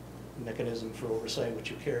 mechanism for oversight, which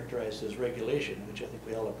you characterized as regulation, which I think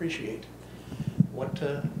we all appreciate.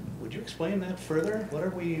 Would you explain that further? What are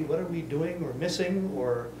we doing or missing,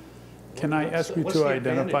 or? Can I ask you to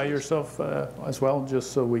identify yourself as well,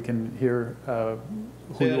 just so we can hear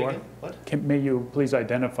who you are? Again? What? May you please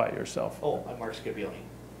identify yourself? Oh, I'm Mark Scipione.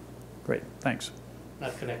 Great, thanks.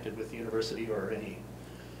 Not connected with the university or any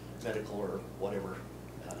medical or whatever.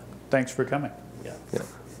 Thanks for coming. Yeah. Yeah.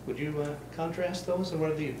 Would you contrast those, and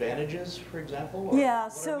what are the advantages, for example? Or Yeah,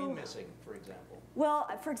 what are we missing, for example? Well,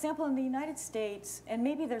 for example, in the United States, and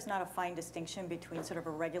maybe there's not a fine distinction between sort of a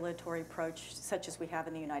regulatory approach such as we have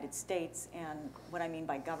in the United States and what I mean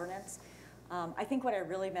by governance. I think what I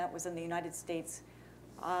really meant was in the United States,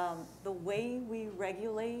 the way we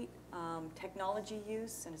regulate technology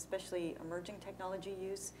use, and especially emerging technology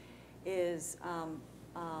use, is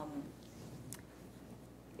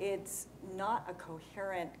it's not a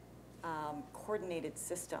coherent, coordinated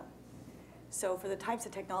system. So for the types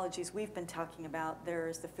of technologies we've been talking about,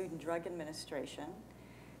 there's the Food and Drug Administration.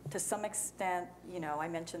 To some extent, I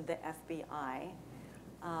mentioned the FBI.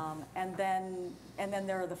 And then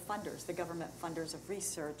there are the funders, the government funders of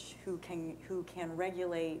research who can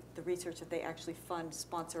regulate the research that they actually fund,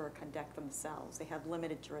 sponsor, or conduct themselves. They have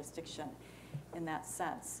limited jurisdiction in that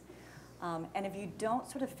sense. And if you don't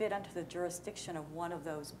sort of fit under the jurisdiction of one of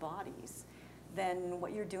those bodies, then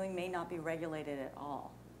what you're doing may not be regulated at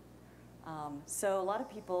all. So a lot of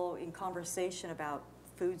people in conversation about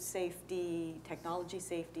food safety, technology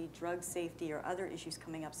safety, drug safety, or other issues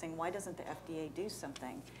coming up saying, why doesn't the FDA do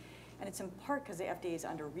something? And it's in part because the FDA is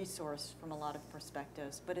under-resourced from a lot of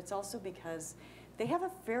perspectives, but it's also because they have a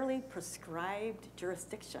fairly prescribed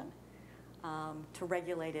jurisdiction to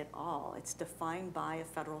regulate it all. It's defined by a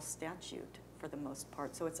federal statute for the most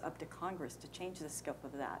part, so it's up to Congress to change the scope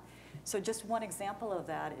of that. So just one example of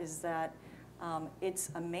that is that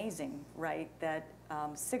it's amazing, right, that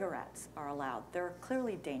cigarettes are allowed. They're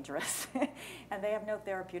clearly dangerous, and they have no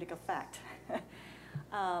therapeutic effect.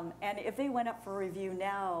 And if they went up for review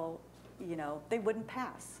now, they wouldn't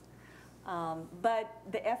pass. But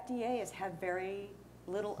the FDA has had very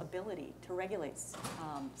little ability to regulate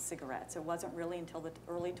cigarettes. It wasn't really until the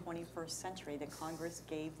early 21st century that Congress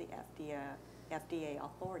gave the FDA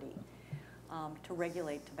authority to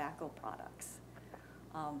regulate tobacco products.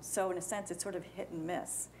 So in a sense, it's sort of hit and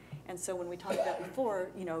miss. And so when we talked about before,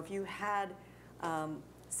 if you had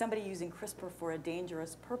somebody using CRISPR for a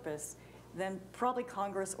dangerous purpose, then probably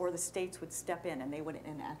Congress or the states would step in and they would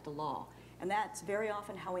enact a law. And that's very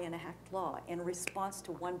often how we enact law, in response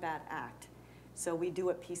to one bad act. So we do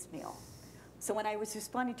it piecemeal. So when I was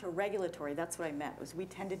responding to regulatory, that's what I meant, was we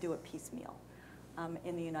tend to do it piecemeal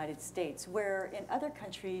in the United States, where in other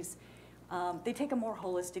countries, they take a more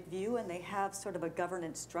holistic view, and they have sort of a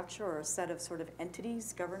governance structure or a set of sort of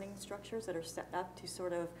entities, governing structures that are set up to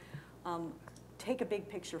sort of take a big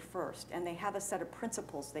picture first, and they have a set of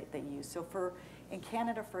principles that they use. So in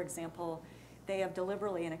Canada, for example, they have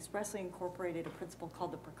deliberately and expressly incorporated a principle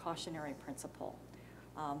called the precautionary principle,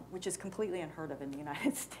 which is completely unheard of in the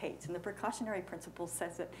United States. And the precautionary principle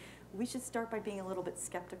says that we should start by being a little bit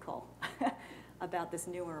skeptical about this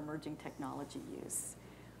new or emerging technology use.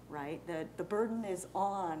 Right? The burden is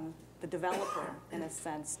on the developer, in a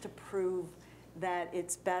sense, to prove that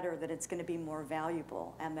it's better, that it's going to be more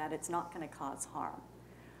valuable, and that it's not going to cause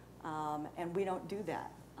harm. And we don't do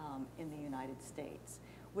that in the United States.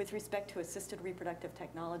 With respect to assisted reproductive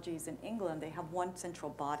technologies in England, they have one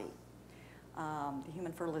central body, the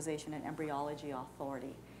Human Fertilization and Embryology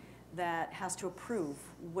Authority, that has to approve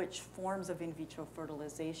which forms of in vitro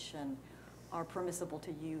fertilization are permissible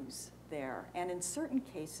to use there. And in certain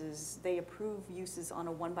cases, they approve uses on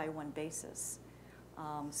a one-by-one basis,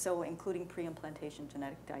 so including pre-implantation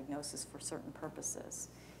genetic diagnosis for certain purposes.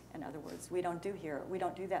 In other words, we don't do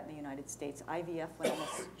that in the United States. IVF went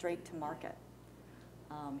almost straight to market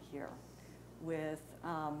here. The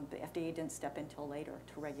FDA didn't step in until later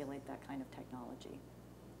to regulate that kind of technology.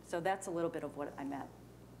 So that's a little bit of what I meant.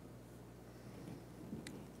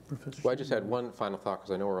 Professor Well, I just Sheen? had one final thought,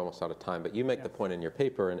 because I know we're almost out of time, but you make the point in your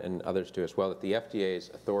paper, and others do as well, that the FDA's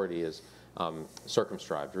authority is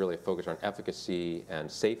circumscribed, really focused on efficacy and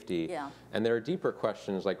safety. Yeah. And there are deeper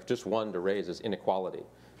questions, like just one to raise is inequality.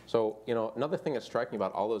 So, you know, another thing that's striking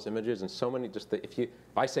about all those images and so many, just the, if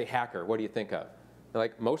I say hacker, what do you think of?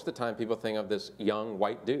 Like, most of the time people think of this young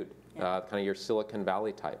white dude, kind of your Silicon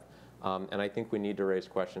Valley type. And I think we need to raise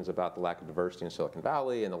questions about the lack of diversity in Silicon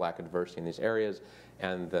Valley and the lack of diversity in these areas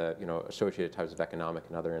and the, you know, associated types of economic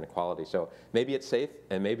and other inequality. So maybe it's safe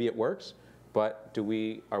and maybe it works, but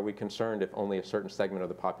are we concerned if only a certain segment of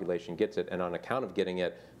the population gets it, and on account of getting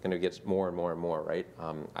it, kind of gets more and more and more, right?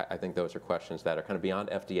 I think those are questions that are kind of beyond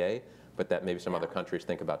FDA, but that maybe some other countries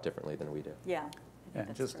think about differently than we do. Yeah.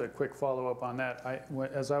 And just a quick follow-up on that.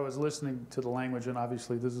 As I was listening to the language, and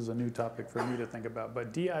obviously this is a new topic for me to think about,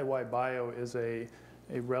 but DIY bio is a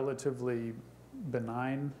relatively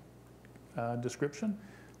benign description.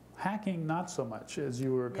 Hacking, not so much, as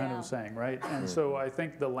you were kind of saying, right? And so I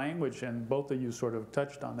think the language, and both of you sort of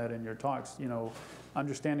touched on that in your talks, you know,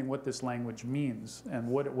 understanding what this language means and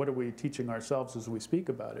what are we teaching ourselves as we speak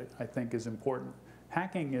about it, I think is important.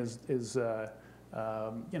 Hacking is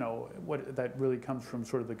you know, that really comes from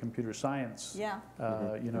sort of the computer science. Yeah.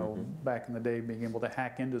 You know, back in the day, being able to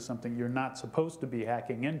hack into something you're not supposed to be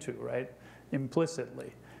hacking into, right?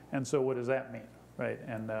 Implicitly. And so what does that mean, right?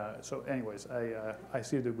 And so anyways, I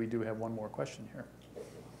see that we do have one more question here.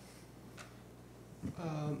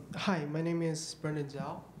 Hi, my name is Brendan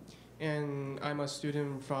Zhao, and I'm a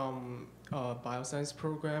student from a bioscience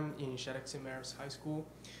program in Shattuck-St. Mary's High School.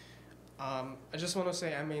 I just want to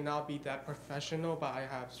say I may not be that professional, but I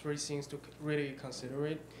have 3 things to really consider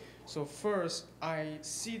it. So first, I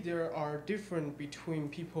see there are different between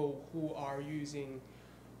people who are using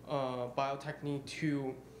biotechnique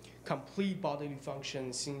to complete bodily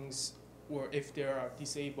function since, or if they are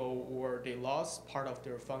disabled or they lost part of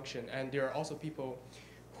their function. And there are also people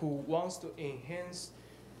who wants to enhance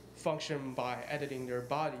function by editing their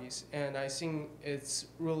bodies. And I think it's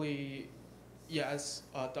really, yeah, as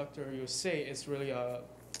Dr. you say, it's really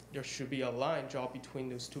there should be a line drawn between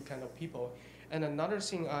those two kind of people. And another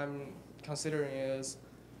thing I'm considering is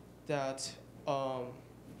that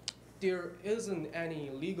there isn't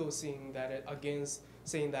any legal thing that against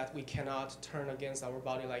saying that we cannot turn against our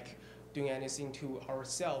body, like doing anything to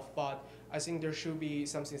ourselves. But I think there should be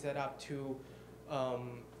something set up to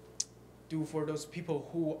do for those people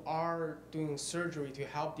who are doing surgery to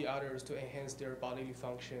help the others to enhance their bodily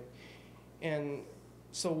function. And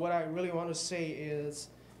so what I really want to say is,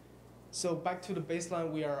 so back to the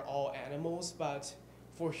baseline, we are all animals, but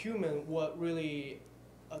for human, what really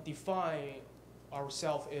define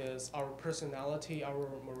ourselves is our personality, our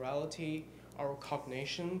morality, our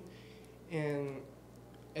cognition, and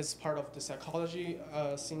it's part of the psychology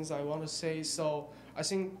things I want to say. So I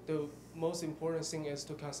think the most important thing is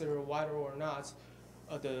to consider whether or not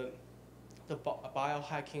the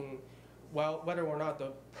biohacking, well, whether or not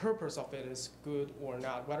the purpose of it is good or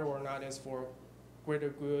not, whether or not it's for greater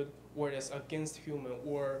good or it's against human,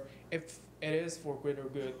 or if it is for greater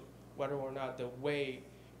good, whether or not the way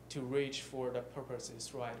to reach for the purpose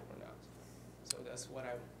is right or not. So that's what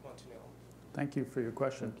I want to know. Thank you for your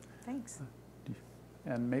question. Thanks.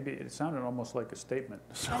 And maybe it sounded almost like a statement.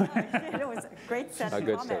 It was a great set A of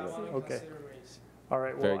good comments. statement. Okay. All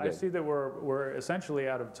right, Very well, I good. see that we're essentially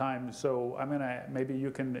out of time, so I'm gonna, maybe you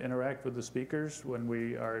can interact with the speakers when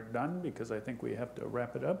we are done, because I think we have to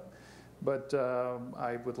wrap it up. But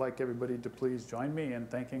I would like everybody to please join me in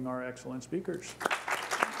thanking our excellent speakers.